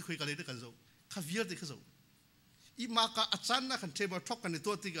อีจูนี่คุยกันเลยได้กันโซข้าเวียร์ได้กันโซอีมากับอาจารย์นะกันเทบท็อกกันในตั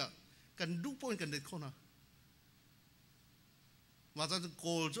วที่กันดูปนกันเด็ดคนนะมาจากโก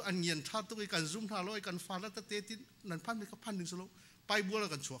ลจูอันเงียนท่าตัวกันซุ่มท่าลอยกันฟ้าแล้วตะเตตินั่นพันไม่กับพันหนึ่งโซโลไปบัวแล้ว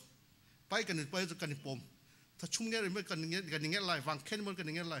กันชัวไปกันไปจะกันในปมถ้าชุ่มเงี้ยไม่กันเงี้ยไรฟังแค่นี้มันกัน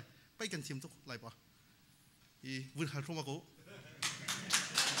เงี้ยไรไปกันทีมทุกไรปะอีวุ่นหาทุ่มมากู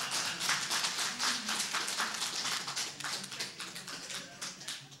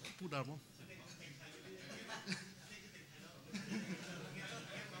พูดได้มั้ง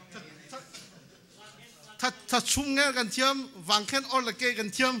ถ้าชุ่มเงี้ยกันเทียมฟังแค่ออลละเกกัน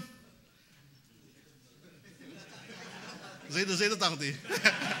เทียมเจ๊ต่างดี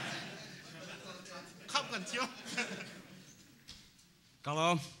ขับกันเทียม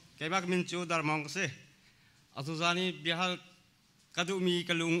kalau kayak mincu dar mong se atuzani bihal kadu mi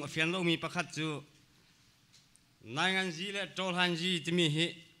kalung afian lo mi pakhat chu nain ji le tol han ji timi hi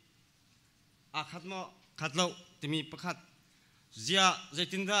akhat mo khatlo timi pakhat zia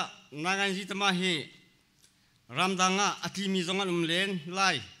zaitinda nain ji tama hi ramdanga ati mi zonga len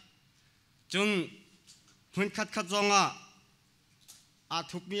lai chung hun khat zonga a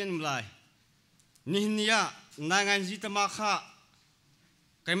thup mien lai nihnia nain ji tama kha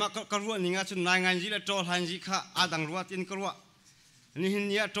cái mà cái ruộng này nghe chun nain gì là trol han gì khá adang ruộng tin cái ruộng ni hin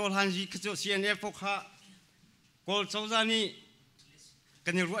nia trol han gì cái chỗ CNF phúc khá call sau ra ni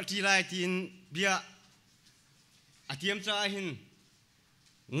cái này ruộng chỉ lại tin bia atiam cha ahhin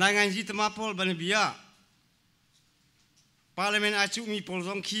nain gì tama pol ban bia parliament achu mi pol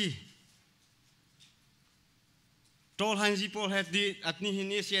zong khi trol han gì pol het di at ni hin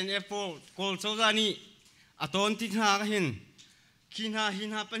ni CNF pol call sau ra ni aton tin ha ka hin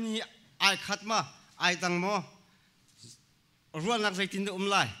hinha pani ai khatma ai tangmo ruah nak zaitin de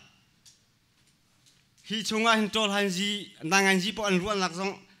umlai hi chunga hin tol hanji nanganji po an ruah nak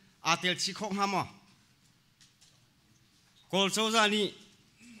zong atel chi khok hamo kol soza ni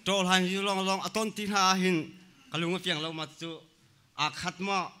tol hanji long aton tin ha hin kalung fiang lo ma chu a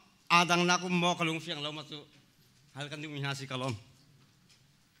khatma adang nak mo kalung fiang lo ma chu hal kan mi ha si kalom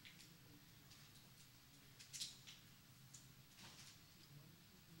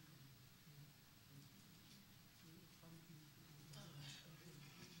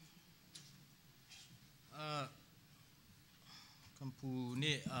kampu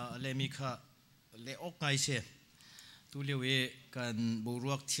ni lemika le ok ngai se tu lewe kan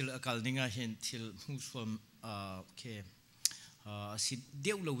boruak thil akal ninga hen thil muswam ke si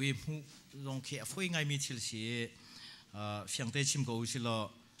deu lewe mu long ke foi ngai mi thil si fyang te chim go si lo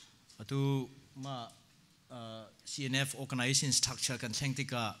atu ma CNF organization structure kan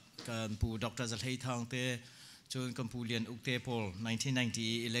chengtika kan pu Dr. Theih thang te chon kampu lian ukte pol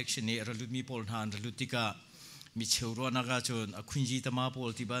 1990 election ni ralut mi pol han ralutika mi chewro naga chon akhunji tama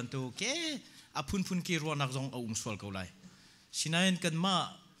pol tiban to ke aphun ki ro nak jong aum swal ko lai sinain kan ma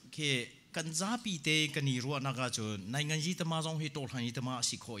ke kan za pi te kan ni ro naga chon naingan ji tama jong he tol han ji tama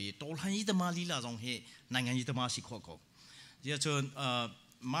sikho ye tol han ji tama lila jong he naingan ji tama sikho ko ya chon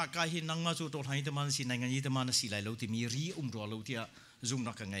ma ka hi nang ma chu tol han ji tama si naingan ji tama na si lai lo ti mi ri ro lo tia zum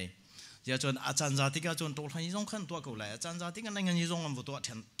na ka ngai ya chon achan jati ka chon tol han ji jong khan to ko lai achan jati ka naingan ji jong am bo to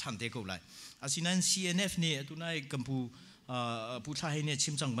than te ko lai asinan CNF ni tunai kampu puthai ne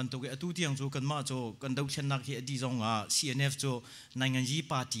chimchang ban to ge atu tiang chu kan ma cho kan dau chen nak hi adi jong a CNF cho naingan ji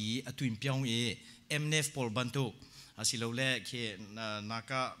party atuim pyong e MNF pol ban to asilo le ke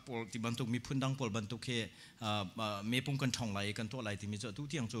naka pol ti ban to mi phundang pol ban to ke me pung kan thong lai kan to lai ti mi cho tu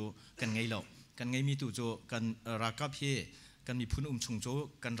tiang chu kan ngai lo kan ngai mi tu cho kan rakap he kan mi phun chung cho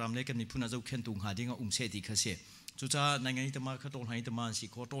kan ram le kan mi phun a jo khen tung ha dinga se ti kha se chu cha naingan ji tama kha tol han ji tama si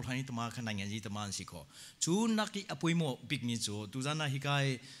kho tol han ji tama kha naingan ji tama si kho chu naki apoi mo big mi chu tu jana hi kai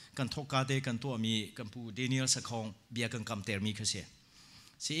kan thoka de kan to mi kan pu Daniel Sakhong bia kan kam ter mi kha se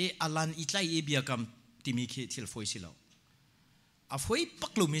si alan itlai e bia kam ti mi khe thil foi si lo a foi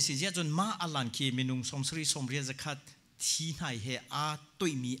paklo mi si ja chon ma alan ki minung somsri somria zakhat thi nai he a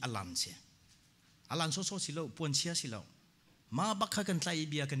toi mi alan se alan so si lo pon sia si lo ma bakha kan tlai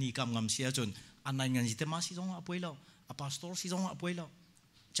bia kan ni kam ngam sia chon anai ngan ji te ma si jong apoi lo pastor si zong apoi lo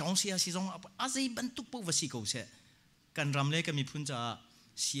chong sia si zong azai bentuk po wasi ko se kan ramle kami phun cha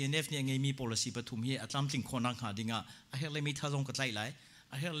CNF ne ngai mi policy pathum hi atlam ting khonang kha dinga a hele mi tha zong ka tlai lai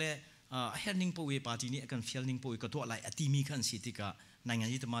a hele a herning po we party ni kan feeling po ka to lai atimi khan sitika nanga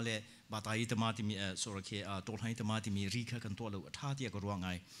yi tama le batai tama ti mi sorake tolhai tama ti mi ri kha kan to lo tha ti ka ruwa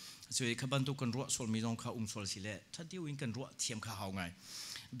ngai so e khaban tu kan ruwa sol mi zong kha sol sile thati win kan ruwa thiam kha haw ngai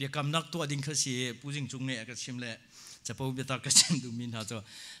bia kam nak to ding kha si pujing chung ne ka simle chapo beta ka chen du min ha cho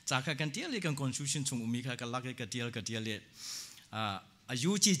cha kha kan tial kan constitution chung umi kha ka lak ka tial le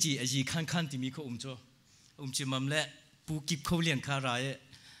ayu chi chi aji khan khan ti mi kho cho chi mam le pu kip kho lian kha ra e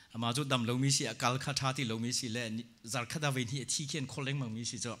ama jo dam lo mi si akal kha tha ti lo mi si le zar kha da ve ni thi khen kholeng mang mi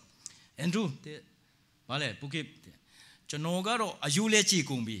si cho andrew te vale pu kip cho no ga ro ayu le chi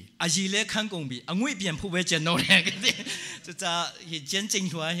kong bi aji le khan kong bi angui pian phu we chen no le ke cho cha hi chen ching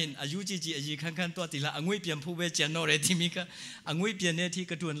hua hin ayu chi chi aji khan khan to ti la angui pian phu we chen no re ti mi ka angui pian ne thi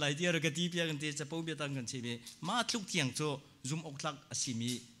ka tuan lai ti ra ka ti pia kan te cha po be tang kan chi be ma tluk tiang cho zoom oklak asimi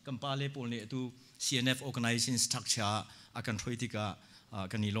kampale pol ne tu CNF organization structure akan throi ti ka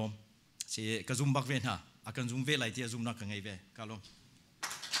kanilom se ka zoom bak ven ha akan zoom ve lai ti zoom na ka ngai ve kalom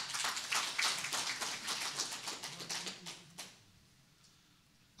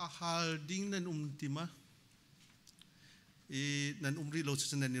ahal ding nan tima e nan umri lo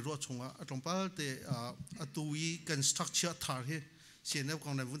chen nan ro chunga atongpal te atui kan structure thar he CNF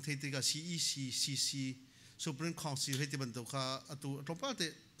Cawlcanghnak vun thei te ka CEC Supreme Council he te ban to kha atu atongpal te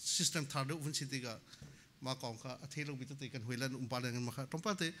system thar do vun si te ka ma kong kha athei lo bi te kan huilan umpal ngan ma kha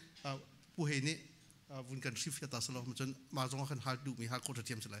atongpal te pu he ni vun kan shift ya ta salo ma chon ma jong kan hal du mi hal ko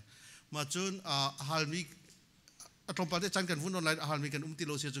thiam chalai ma chon hal mi atongpal te chan kan vun online hal mi kan ti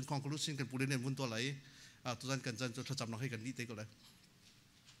lo se chon conclusion kan pure ne vun to lai tu jan kan chan cho thacham na he kan ni te ko lai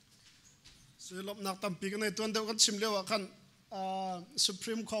so lop nak tam pi kan ai tuan de kan sim lewa kan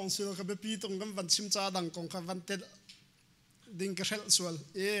Supreme Council ka be pi tong kan van sim cha dang kong ka van te ding ka shel swal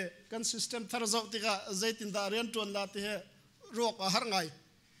kan system thar zau ti ka zaitin da rian tuan la te he rok a har ngai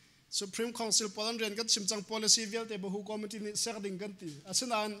Supreme Council polan rian kan sim chang policy vel te bohu committee ni ser ding kan ti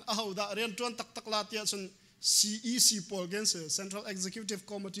asinan a hau da rian tuan tak tak la ti chun CEC pol gen se Central Executive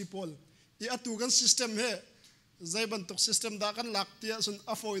Committee pol I atu kan system he zai ban tok system da kan lak tia sun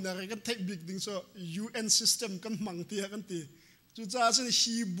afoi na kan thai big ding so UN system kan mang tia kan ti chu cha sun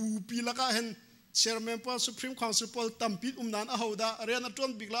hi bu pi la ka hen chairman pa Supreme Council pol tampit nan a hoda rian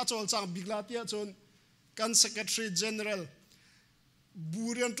atron big la chol chang big la tia chon kan secretary general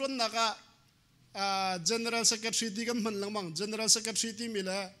burian tron na ka general secretary ti kan man lang mang general secretary ti mi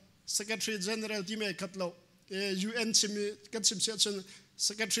la secretary general ti me khatlo UN chimi kan sim se chon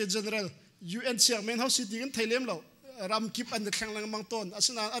secretary general UN chairman house city kan thailem lo ram kip an thang lang mang ton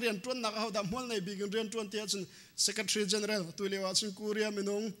asina arian tron na ka da mol nei big rian tron te chun secretary general tu lewa chun kuria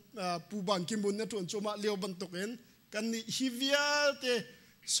minong pu ban kim bun na tron choma leo ban token kan ni hivial te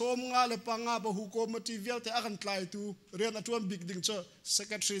som nga le panga ba hu ko material te akan tlai tu rian atron big ding cho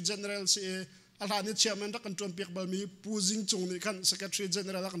secretary general se alani chairman kan tron piak bal mi puzing chung ni kan secretary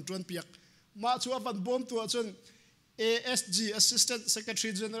general kan tron piak ma chu van bom tu chun ASG Assistant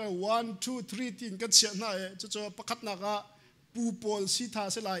Secretary General 1, 2, 3 tin kan siya na cho pakat na ka pu pol si tha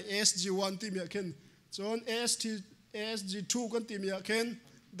se lai ASG 1 tim ya ken chon ASG 2 kan tim ya ken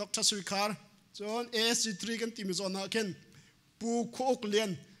Dr. Swikar chon ASG 3 kan tim zo na ken pu khok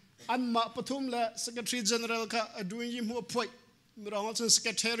lian an ma pathum la Secretary General ka doing him ho phoi mrang chon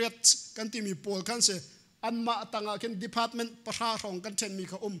secretariat kan tim pol kan se an ma tanga ken department pasha rong kan ten mi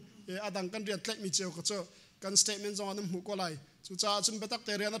ka adang kan rian tlek mi cheu ka cho kan statement zong anam hu ko lai chu cha chun betak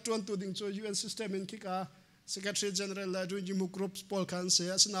te rian atron tu ding cho UN system in kika secretary general la doing jimu groups pol kan se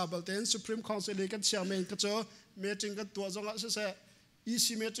asna balten Supreme Council kan chairman ka cho meeting kan tu zong a se EC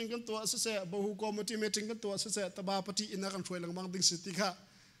meeting kan tu se bohu committee meeting kan tu se taba party ina kan thoi lang mang ding city kha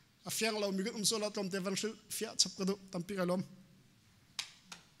afyang lo mi kan so la tom te van fia chap ka do tampi ka lom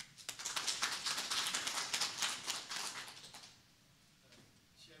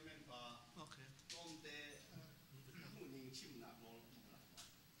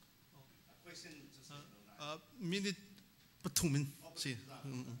minute patumin si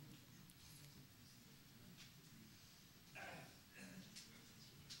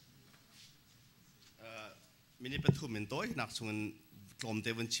minute patumin toy nak sungan klom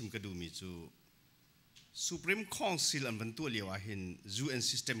teven chim kadumi chu Supreme Council an bantu liwa hin UN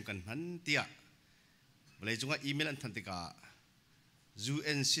system kan han tia balai chunga email an thantika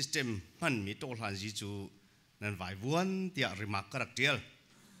UN system han mi tol han ji chu nan vai buan tia remark karakter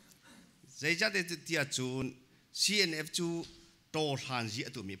zai ja de tia chun CNF chu tol han ji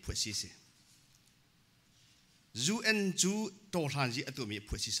atu mi phusi se จูเอ็นจูโตทันจีตัวมี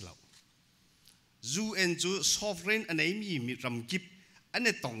ผู้สิสลาวจูเอ็นจูซอฟเรนอันไหนมีรำกิบอัน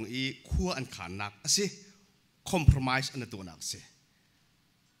นี้ต้องอีขั้วอันขานักสิคอมเพลมไพร์อันนี้ตัวนักสิ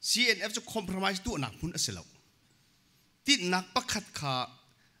CNF จะ compromise ตัวนักพุ่นสิลาวติดนักปักขัดขา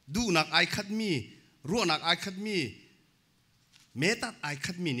ดูนักไอคัดมีรัวนักไอคัดมีเมตัดไอ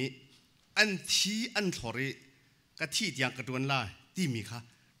คัดมีนี่อันที่อันทอรีกะที่ยังกระดวนล่าที่มีค่ะ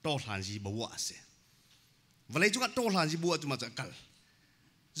โตทันจีบัวเสียวันนี้จุกโตทันจีบัวจุมาจากกัล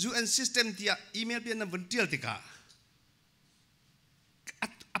จูเอ็นซิสเต็มที่อีเมลเปลี่ยนวันเดียวติกา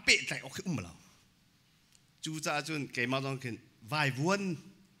อเปะใจออกขึ้นมาแล้วจูจ้าจุนเกี่ยมาต้องขึ้นวายวน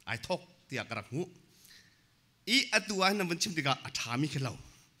ไอทอกที่กระหูอีอัตตัวนั้นวันชิมติกาอัฐามีขึ้นเรา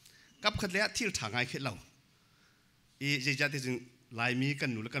กับขัดเลี้ยที่ทางไอขึ้นเราอีเจ้าที่จึงลายมีกัน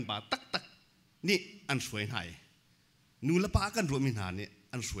หนูแล้วกันบาตักตักนี่อันสวยหายหนูละปากันรวมมินหานี่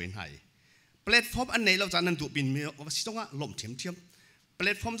อันสวยหายแพลตฟอร์มอันไหนเราจะนั่นตัวบินมีว่าสิต้องว่าลมเทียมเทียมแพล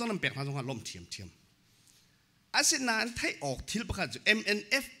ตฟอร์มต้องนำแปลงมาต้องว่าลมเทียมเทียมอาศัยนั้นไทยออกทิลประกาศ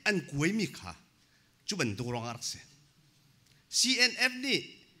MNF อันกวยมีค่ะจุบันตัวรองรักเสีย CNF นี่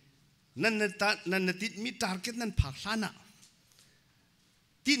นั่นติดมี target นั่นผักล้านะ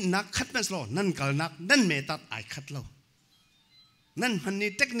ที่นักคัดเป็นสโลนั่นกัลนักนั่นเมตัดไอคัดเรานั่นมันนี่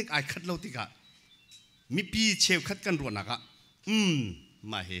เทคนิคไอคัดเราที่กะมีปีเชฟคัดกันรัวนัก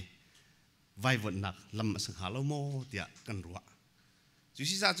มาเฮไววดนักลำสังหารเราโมเดียกันรัวจุ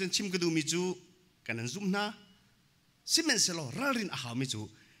สิซาจนชิมกระดูมิจูกันนั้นซุ่มนะซิเมนเซโลรารินอาหามิจู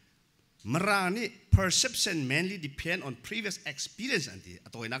มรานี่ perception mainly depend on previous experience อันที่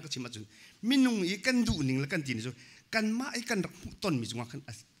ตัวนักชิมมาจนมินุงอีกันดูนิ่งแล้วกันจีนจูกันมาอีกันต้นมิจูงกัน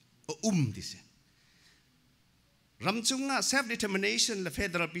ดิเสรำจุงอ่ะ self determination และ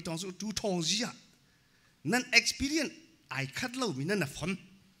federal ปีทองสู้ดูทองจีอ่ะนั่น experience ไอคัดเรามีนั่นน่ะฟอน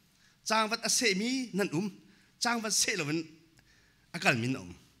จางวัดอาเซมีนั่นจางวัดเซเราเป็นอาการมิน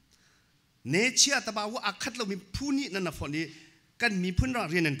เนเชียตะบาว่าอาคัดเรามีผู้นี้นั่นน่ะฟอนนี้กันมีพื้นเรา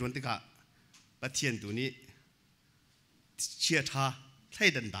เรียนนั่นตัวติกะปะเทียนตัวนี้เชียท่าไทย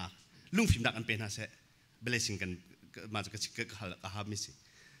ดันดาลุงพิมพ์ดักอันเป็นฮะเสเบลสิงกันมาจากกะฮามิสิ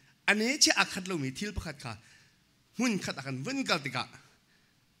อันนี้เชียอาคัดเรามีทิลประคัดค่ะหุ่นขัดกันวันกัลติกะ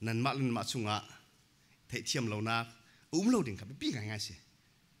นั่นมาลุนมาสุงะเทเทียมเรานักเราดิ่งครับปีง่ายๆสิ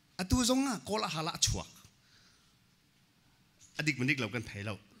อตัวจงอ่ะกอลหาละชัวอดีตมันดิกเรากันไทยเ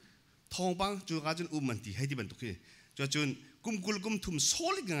ราทองปังจูการจนมันตีให้ที่บรรทุกขึ้นจนกุมกุลกุมทุ่มโซ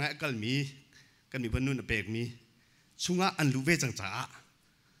ลิกง่ายกันมีบรรนุนเปกมีสุงะอันลูเวจังจ้า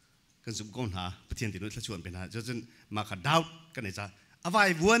กันสุกก้นหาประเทศที่นู้นชวนเป็นหาจนมาขัดดาวกันเนี่ยจ้าอวัย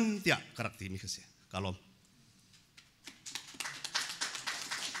วนเดียกระดักตีมีขึ้นเสียกาลม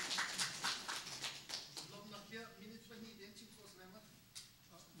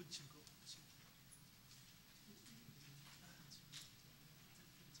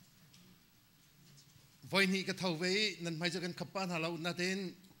วันนี้ก็เท่าไว้นั่นไม่จะกันขับป้านหาเรานาเดน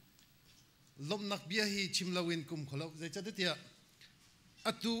ลมนักเบียฮีชิมลาวินกุมขเราจะจะเดีย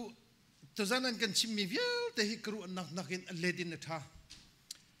อัตุตัวจานันกันชิมมีเวียแต่ฮิกรุนักอินเลดินท่า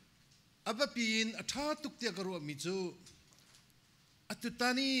อับปีนท่าตุกเตียกรุมิจูอัตุตา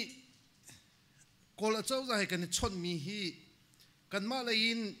นีกอลเจ้าจะให้กันชนมีฮีกันมาเลย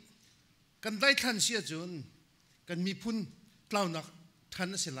อินกันได้ทันเสียจนกันมีพุ่นกล่าวนักทัน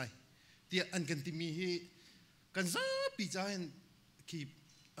เสียไรที่อันกันที่มีฮีกันซาปีจาเห็นคี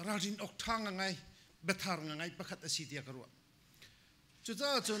รารินออกทางยังไงเบทาร์ยังไงประคัตอาศิเดียกรัวจุดจ้า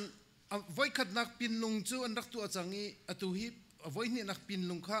จนไว้ขัดนักปินลงจูอันรักตัวจังงี้อตุฮิไว้นี่นักปิน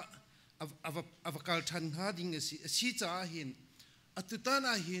ลงข้าอวกาศทันหาดิ่งอาศิจ้าเห็นอตุตาน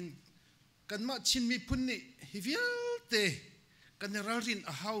าเห็นกันมาชินมีพุ่นนี่ฮิวิลเตกันราริน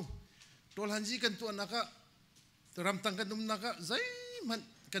อาหาวตัวหันจีกันตัวนักรำตังกันนุ่มนักใจมัน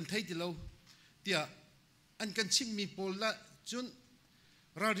กันไทยที่เราเดียอันกันชิมมีโพลละจน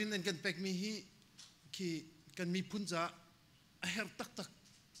รารินอันกันเป็กมีฮีคีกันมีพุ่นจ้าอาเฮร์ตัก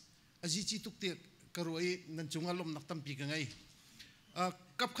อาจิจิตุกเตียกรวยนั่นจงอารมณ์นักตั้มปีกันไง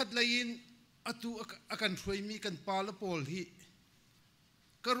กับขัดเลยอินอตุอากันช่วยมีกันปาละโพลฮี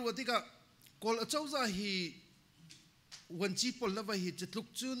กรวยที่ก็กอลเจ้าจ้าฮีวันจีโพลละว่าฮีจะลุก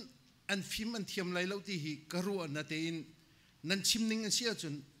จุนอันฟิมอันเทียมไหลเล่าที่ฮีกรวยนั่นเองนั่นชิมนิ่งเสียจ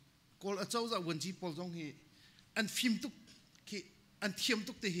นกอลเจ้าจะวันจีโพลจงฮีอันฟิมตุกที่อันเทียม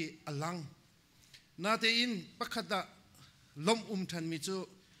ตุกที่ฮีอลังนาเตอินปักขัดลมทันมิจู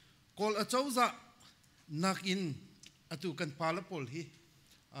กอลเจ้าจะนักอินอตุกันพาลปอลฮี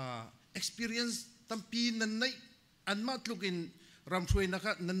experience ตั้มปีนั่นในอันมาตลุกินรำช่วยนะค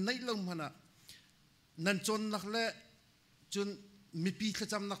ะนั่นในลมพนะนั่นจนนักเละจนมีปีข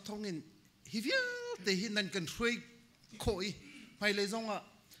จำนักท่องอิน ฮิวิลแต่หินนั่นกันช่วยโคยไปเลยจง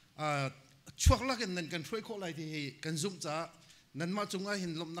ช่วงละกันนั่นกันช่วยโคอะไรที่กันซุ่มจ้านั่นมาจงหิ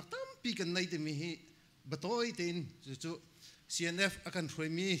นลมนักตั้มปีกันในที่มีบัตอยตินจู่ CNF อาการช่วย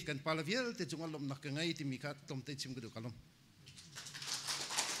มีกันพาลาวิลแต่จงลมนักกันไงที่มีการต้มเตชิมกระดูกลม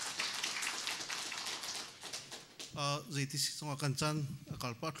จิตที่สงกันจันกา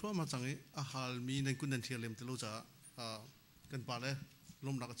รปัดทั่วมาจังอาหารมีนั่นคุณนั่นเทียมเล็มตลอดจ้ากันพาเลยล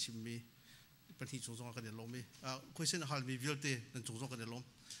มนักชิมมีเป็นที่จงกันเดี๋ยวลมมีคุยเส้นอาหารมีวิลเตนั่นจงกันเดี๋ยวลม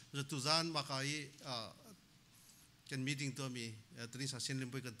จะตุจานมาคายกันมีดิ้งตัวมีตอนนี้สาเซียนเล็ม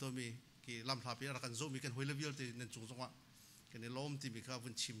ไปกันตัวมีกี่ลำทับไปรักันโซมีกันหัวเลวิลเตนั่นจงว่ากันเดี๋ยวลมที่มีข้าววั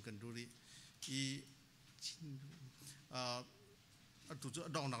นชิมกันดูดิตุจ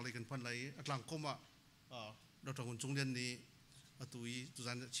ดองหนักเลยกันพันเลยหลังก็มาเราทำคนจงเรียนนี้ตุจ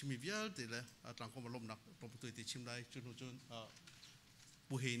านชิมมีวิลเตเลยหลังก็มาลมหนักลมตัวที่ชิมได้จน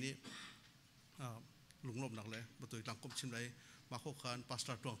บุเหนี้หลุงลมหนักเลยประตูหลังกบชิมเลยมาโคกันปัสต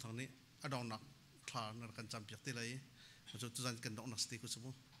าร์ดวงทางนี้ดองหนักทานนักการจำเปียกที่ไรมาจนตุจันกันดองหนักสติกุศล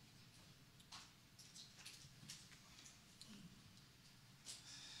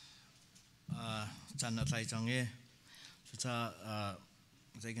จันอะไรจังเงี้ยสุดท้าย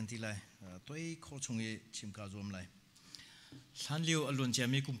ใจกันที่ไรตัวโคชงเงี้ยชิมกาจอมไรท่านเลี้ยวอรุณเจ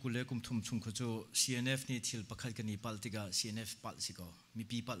มีกุมกุเลกุมทุ่มชุมขจู CNF นี่ทิลประคัดกันนี่ปัลติกา CNF ปัลสิกามี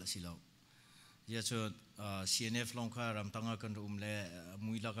ปีปัลสิแล้วยาจดCNF ลงคารำตั้งกันรุมเล่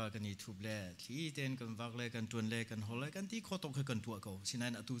มุยลักกันนี่ทุบเล่ที่เต้นกันวักเล่กันตวนเล่กันหัวเล่กันที่ข้อตกกันตัวเขาสินั้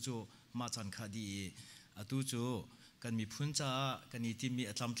นอตุโจมาจันคดีอตุโจกันมีพุ่นจ้ากันนี่ที่มี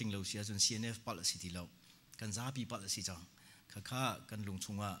อัตลัมติงเหล่าเสียจน CNF ปัลสิทีแล้วกันซาปีปัลสิจังข้ากันลงช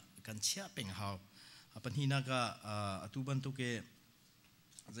งว่ากันเชี่ยเป็นหาวปัญหานักอตุบันตุเก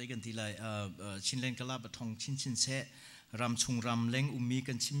ใจกันทีไรชินเลนกลาบทองชินเสรำชงรำเล้งมี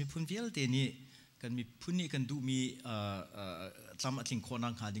กันชิมีพุ่นเวลเตนี่กันมีพุ่นนี่กันดูมีอัตลัมอัตลิงโคนั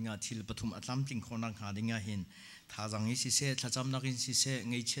งหาดิงาทิลปฐุมอัตลัมติงโคนังหาดิงาเห็นท่าจังนี้สิเสท่าจำนักอินสิเส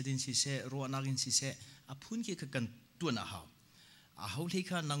ไงเชดินสิเสรัวนักอินสิเสพุ่นกี่กันตัวน่ะหาวเลย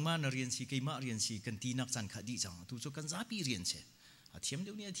ค่ะนังมาเรียนสิเกมาเรียนสิกันตีนักจันขดีจังตัวโจกันซาปีเรียนเสเทียมเดี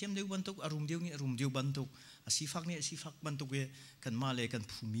ยวนี้เทียมเดียวบรรทุกอารมณ์เดียวนี้อารมณ์เดียวบรรทุกสีฟักนี้สีฟักบรรทุกกันมาเลยกัน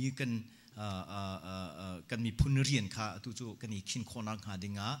ภูมิกันมีพุ่นเรียนค่ะตัวโจกันนี่ขินโคนังหาดิ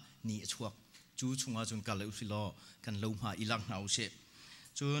งานี่ชวกจูชงอาจนกันเลยอุสิโลกันเลวมาอีหลังหนาวเส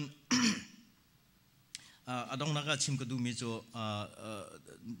จนอดองนักชิมก็ดูมีโจ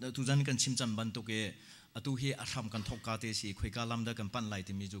ตุจันกันชิมจำบรรทุกตัวเฮอารมกันทอกกาเตสิคุยกันลำดักันปั่นไหล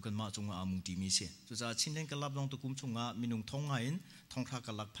ที่มีโจกันมาจงอามุงตีมีเสจุดชินเล่นกันลับลงตะกุมชงอามินุงทองไงน์ทองทัก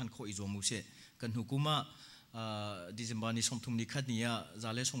กันลักพันโคอิโจมุเสกันหุกุมาดิจิมบานิสมทุมนิคัดนี้จะ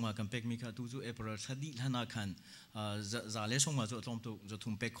เล่ส่งมากันเป็กมีค่ะตัวจูเอเปอร์ทัดดิลนาคันจะเล่ส่งมาจะต้องตัวจะ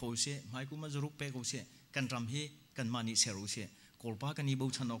ทุ่มเป็กโคเสไม่กุมาจะรุกเป็กโคเสกันรำเฮกันมานิเซรุเสกอลปากันนีบู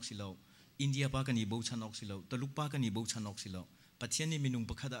ชันออกสิโลอินเดียปากันนีบูชันออกสิโลตะลุกปากันนีบูชันออกสิโลปัจจัยนี้มินุง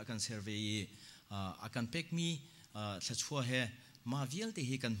ประคัดกันเซอร์เวย์อาการเป็กมีสัชัวเฮมาวิลที่เ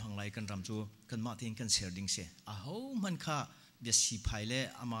ฮกันพังไลกันรำจูกันมาทิ้งกันเซอร์ดิงเสมันค่ะเบียสีไผ่เล่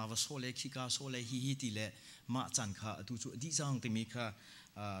อามาวโซเล่ขี้กาโซเล่ฮิติเล่มาจันค่ะตัวจูดีจังที่มีค่ะ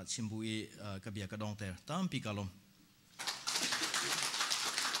ชิมบุยกับเบียกระดองเตอร์ตามปีกาลม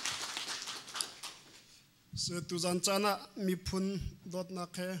เสตุจันจานะมีพุ่นดอทนัก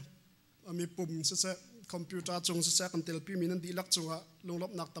เฮมีปุ่มเสะคอมพิวเตอร์จงเสะกันเตลปีมีนันดีลักจงะลงล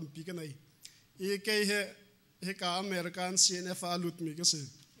บนักตั้มปีกันไหนเกย์เฮกาอเมริกัน CNF อาลุดมีก็สิ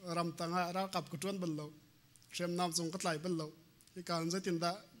รำตั้งะรักกับกุศลบัลลังเชื่อมน้ำจงกัดไหลบัลลังเฮกาอันจะตินด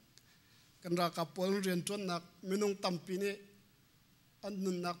ากันรักกับปนเรียนจวนนักมินุงตั้มปีนี้อัน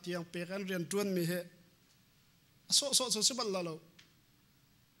นุนนักที่ยังเปกันเรียนจวนมีเฮโซสิบัลลัง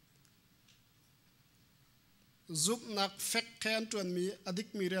จุบนักเฟกแคนจวนมีอดิก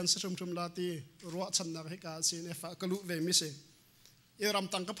มีเรียนสมลาตีรัวชันนักเฮกา CNF กลุเวมิเซร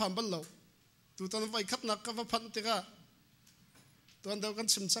ำตั้งกับพันบัลลังตัวตอนไว้ขัดนักกับพันติกาตัวเดียวกัน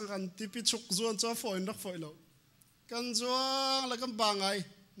ชิมสังกันที่พิชุกจวนจะฝอยนักฝอยเรากันจวนแล้วกันบางไง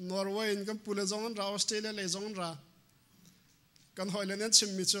นอร์เวย์กันปูเลจงกันราออสเตรเลียเลจงกันรากันหอยเลนชิม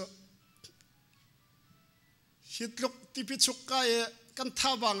มิจูฮิตลุกที่พิชุกกายกันท่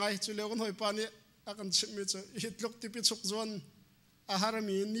าบางไงจุเลกันหอยปานี่อากันชิมมิจูฮิตลุกที่พิชุกจวนอาหาร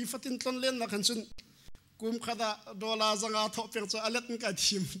มีนี่ฟัตินต้นเล่นนักขันชุนกุมขดาดอลลาร์จังอาทอเพียงจะอเล็ดกันกับ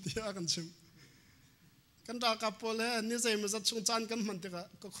ทีมที่อากันชิมกันรักกับพลเมืองนี่ใจมันจะชงจานกันมันติกะ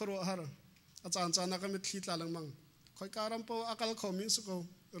ก็ครัวหาร์อาจารย์จานักมิตรที่ตาลังมังคอยการัมโปอากาศเขามีสุข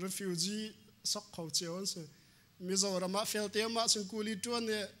refugee สักเขาเจียวนั่นสิมิโซรามาเฟลเตียมาสิงคูลีจวนเ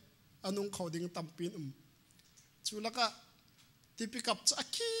นี่ยอนุเขาดิ่งตั้มปีนจุลกะท ที่พิกับจะ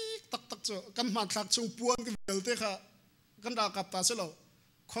ขี้ตักโจกันมาทักชงปวนกันเวลเตะค่ะกันรักกับตาเสลา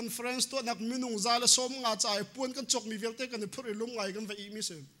คอนเฟอเรนซ์ตัวนักมินุงใจและสมงาใจปวนกันจกมีเวลเตะกันในพูดลุ่มไงกันไปอีมิเส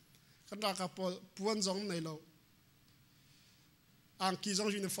กันรักกับปวนจงในเราอ่างกีจง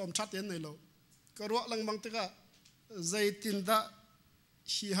ยูนิฟอร์มชัดเจนในเราก็รัวลังบังเตะใจตินดา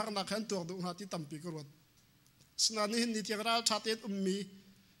ฮีฮาร์นักเห็นตัวดูหาที่ตั้มปีกรัวสนานี่นิติกราชัดเจนมี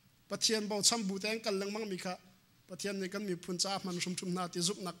ปะเทียนบ่าวช้ำบูแตงกันลังมังมีค่ะปะเทียนนี่กันมีพุ่นจ้ามันชุมนาที่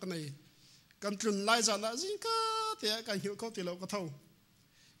จุบนักกันในกันตรุนไล่จานะจิงก็เตะกันหิวเขาตีเราก็เท่า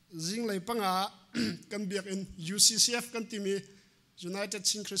จิงเลยปังอากันเบียกอิน UCCF กันที่มี United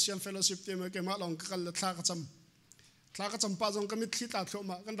Chin Christian Fellowship ที่มีเกี่ยมาลองกันละทากระจำป้าจงกันมีที่ตาเขียว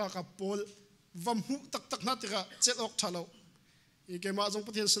มากันรักกับโพลวัมหุตักนัดที่ก็เจ็ดออกชาเราอีกเกี่ยมาจงป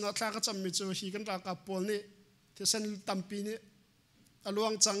ะเทียนสนาทากระจำมีจูฮีกันรักกับโพลนี่ที่เส้นตั้มปีนี่อลว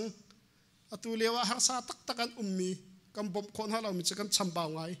งจังอตุเลวะหักษาตักกันมีกันบ่มคนให้เรามีจะกันชำบ่าว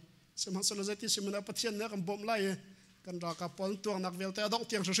ไงสมัยสุดท้ายที่สมัยนับปะเทียนเนี่ยกันบ่มไล่กันรักกับปอนตัวนักเวลแต่ดอกเ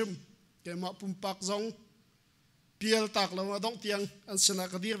ตียงชุมเกี่ยมาปุ่มปักจงเปียลตักเราดอกเตียงอันสนะ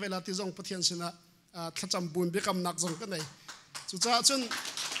กระดีเวลาที่จงปะเทียนสนะถ้าจำบุญเบียกำนักจงกันไหนสุดท้ายจน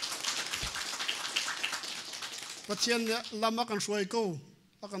ปะเทียนเนี่ยลำมากันช่วยกู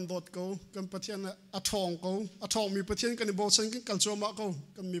กันโดดกูกันปะเทียนอัฐองกูอัฐองมีปะเทียนกันในโบสถ์กันโจมกู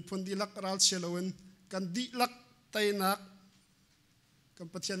กันมีพนดีลักราลเชลวินกันดีลักไตนักกัน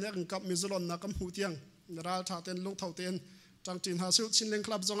ปะเทียนเนี่ยกันกับมิซลอนนักกันหูเตียงราลท่าเต้นลงเท่าเต้นจังจีนหาสุดชินเล่งค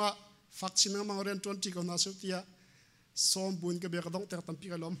ลับจงอ่ะฟักชินมังเรียน20กันหาสุดเตียสมบูรณ์กับเบียกระดงแต่ตั้มปี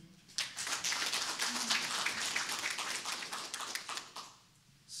กันล้ม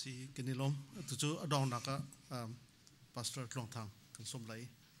สิกันนี่ล้มตัวจูดองนักพาสเตอร์ลองทางกันสมไหล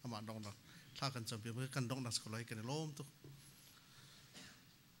อามาดองนักถ้ากันจำเป็นเพื่อกันดองนักสกอลไหลกันนี่ล้มตัว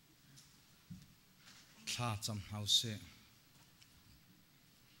ถ้าจำเอาเส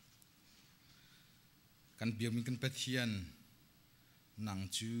กันเบียมีกันเปทียนหนัง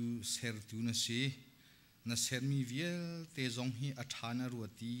จูเซอร์ตูนสิน่าเซอร์มีเวียลเตจงฮีอัฐานารัว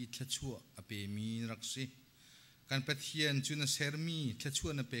ตีทะชัวอเปมีรักสิกันเปทียนจูน่าเซอร์มีทะชัว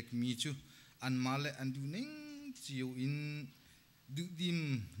น่าเปกมีจูอันมาเลอันดูนิ่งจิวอินดูดิม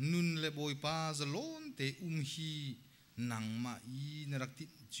นุนเลบอยปาจะล้นเตฮีหนังมาอีนรักติ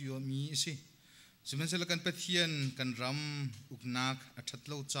จิวมีสิสมัยเสลกันเปทียนกันรำอุกนักอัฐ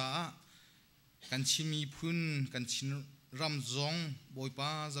โลจ้ากันชิมีพุนกันชินรำจงบอยป้า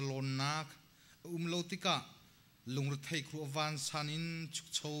จะลนนักโลติกะลุงรถไทยครัววานซานินชุก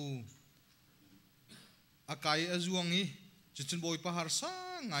โชอากายอจวงนี้จุดจนบอยป้าหาร์ซ่า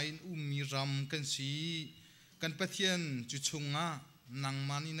ไงมีรำกันสีกันเปทียนจุดชงะนาง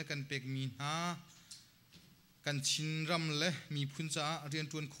มานีนักกันเป็กมีนากันชินรำเละมีพุนจ้าเรียน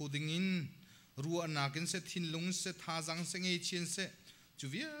ทวนโคดิ้งินรัวนักกันเสทินลุงเสทาจังเสงเอเชียนเสจู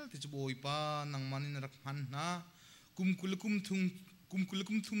เวียที่จะบอยป้านางมานีนักมันนะกุมกุลกุม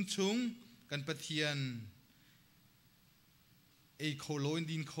ทุ่มชงกันปะเทียนโคโลน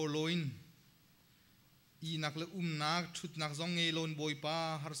ดินโคโลนอีนักละนักชุดนักจงเอโลนบอยป้า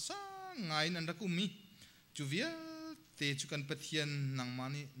ฮาร์ซ่าไงนันรักมีจูเวียเตจุกันปะเทียนนางมา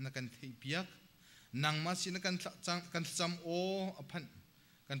นีนักกันเทียบยักนางมาสินักกันจำโออภัน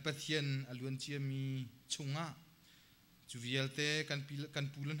กันปะเทียนอลวนเชียมีชงะจูเวียเตกัน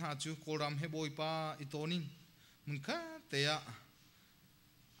ปูลันหาจูโครามเฮบอยป้าอิโตนิงมุนข้าเตะ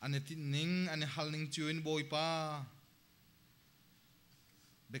อันนี้ติดนิ่งอันนี้ฮัลนิ่งจูนบอยป้า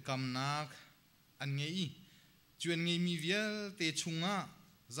เบกำนักอันไงจูนไงมีเวียเตะชงะ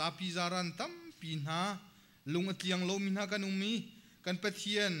ซาปิจารันตั้มปีน่าลุงอัตยังโลมินากันมีกันเป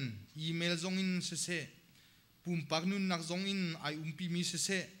ทียนอีเมลจงอินเสะปุ่มปักนุนนักจงอินไอปีมีเส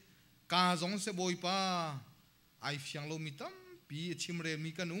ะกาจงเสบอยป้าไอฟิยังโลมิตั้มปีชิมเร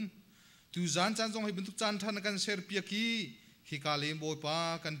มีกันtu zan chan jong hi bentuk chan than kan ser pia ki hi ka le boy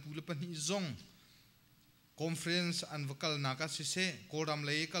pa kan pul pan hi zong conference an vakal na ka se koram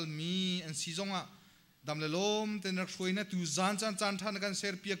le kal mi an si zonga dam le lom ten rak shoina tu zan chan than kan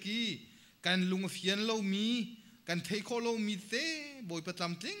ser pia ki kan lung fian lo mi kan thei kho lo mi te boy pa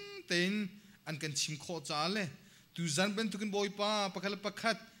tlam ting ten an kan chim kho cha le tu zan bentuk kan boy pa pakal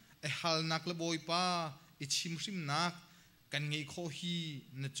pakhat e hal nak le boy pa e chim sim nak kan ngei kho hi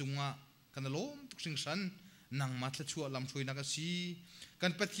na chungaกันล้มทุกสิ่งสันนังมาทะชัวลำช่วยนักสีกั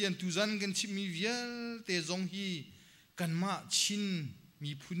นปะเทียนตุจันกันชิมีเวียเตจงฮีกันมาชิน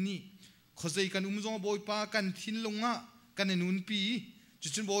มีพุนีขอใจกันจงบอยป้ากันทินลงอ่ะกันนุนปีจุ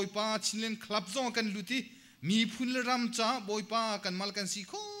ดจนบอยป้าชินเล่นคลับจงกันลุติมีพุนเลรำจ้าบอยป้ากันมากันสีโ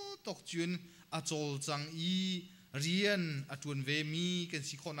คตกจวนอาโจลจังอีเรียนอาจวนเวมีกัน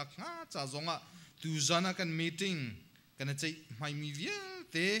สีโคนักงาจ้าจงอ่ะตุจันกันมีติ้งก kan cai mai mi vial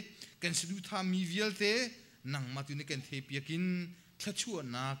te kan sedu tha mi vial te nang matu ne kan the piakin thachua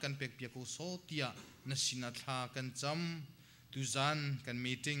na kan pek piako so tia na sina tha kan cham tuzan kan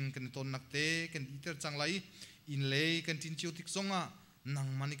meeting kan ton nakte kan iter changlai in lei kan tin chiu tik zonga nang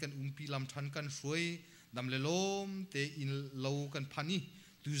mani kan umpi lam than kan shuai dam le lom te in lo kan phani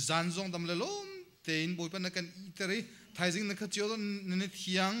tuzan zong dam le lom te in boy pan kan itere thaizing na khachiu don ne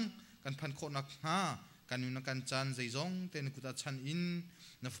thiang kan phan kho nak ha kan yun kan chan zai zong te ne kuta chan in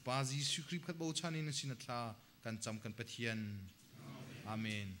na fa ji sukri khat bo chan in sina thla kan cham kan pathian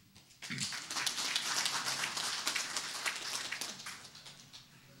amen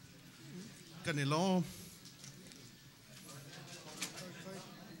kan ni lo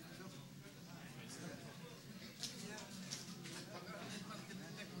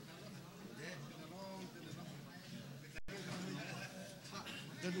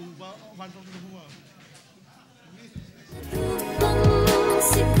Jadi ubah, vantok tu semua.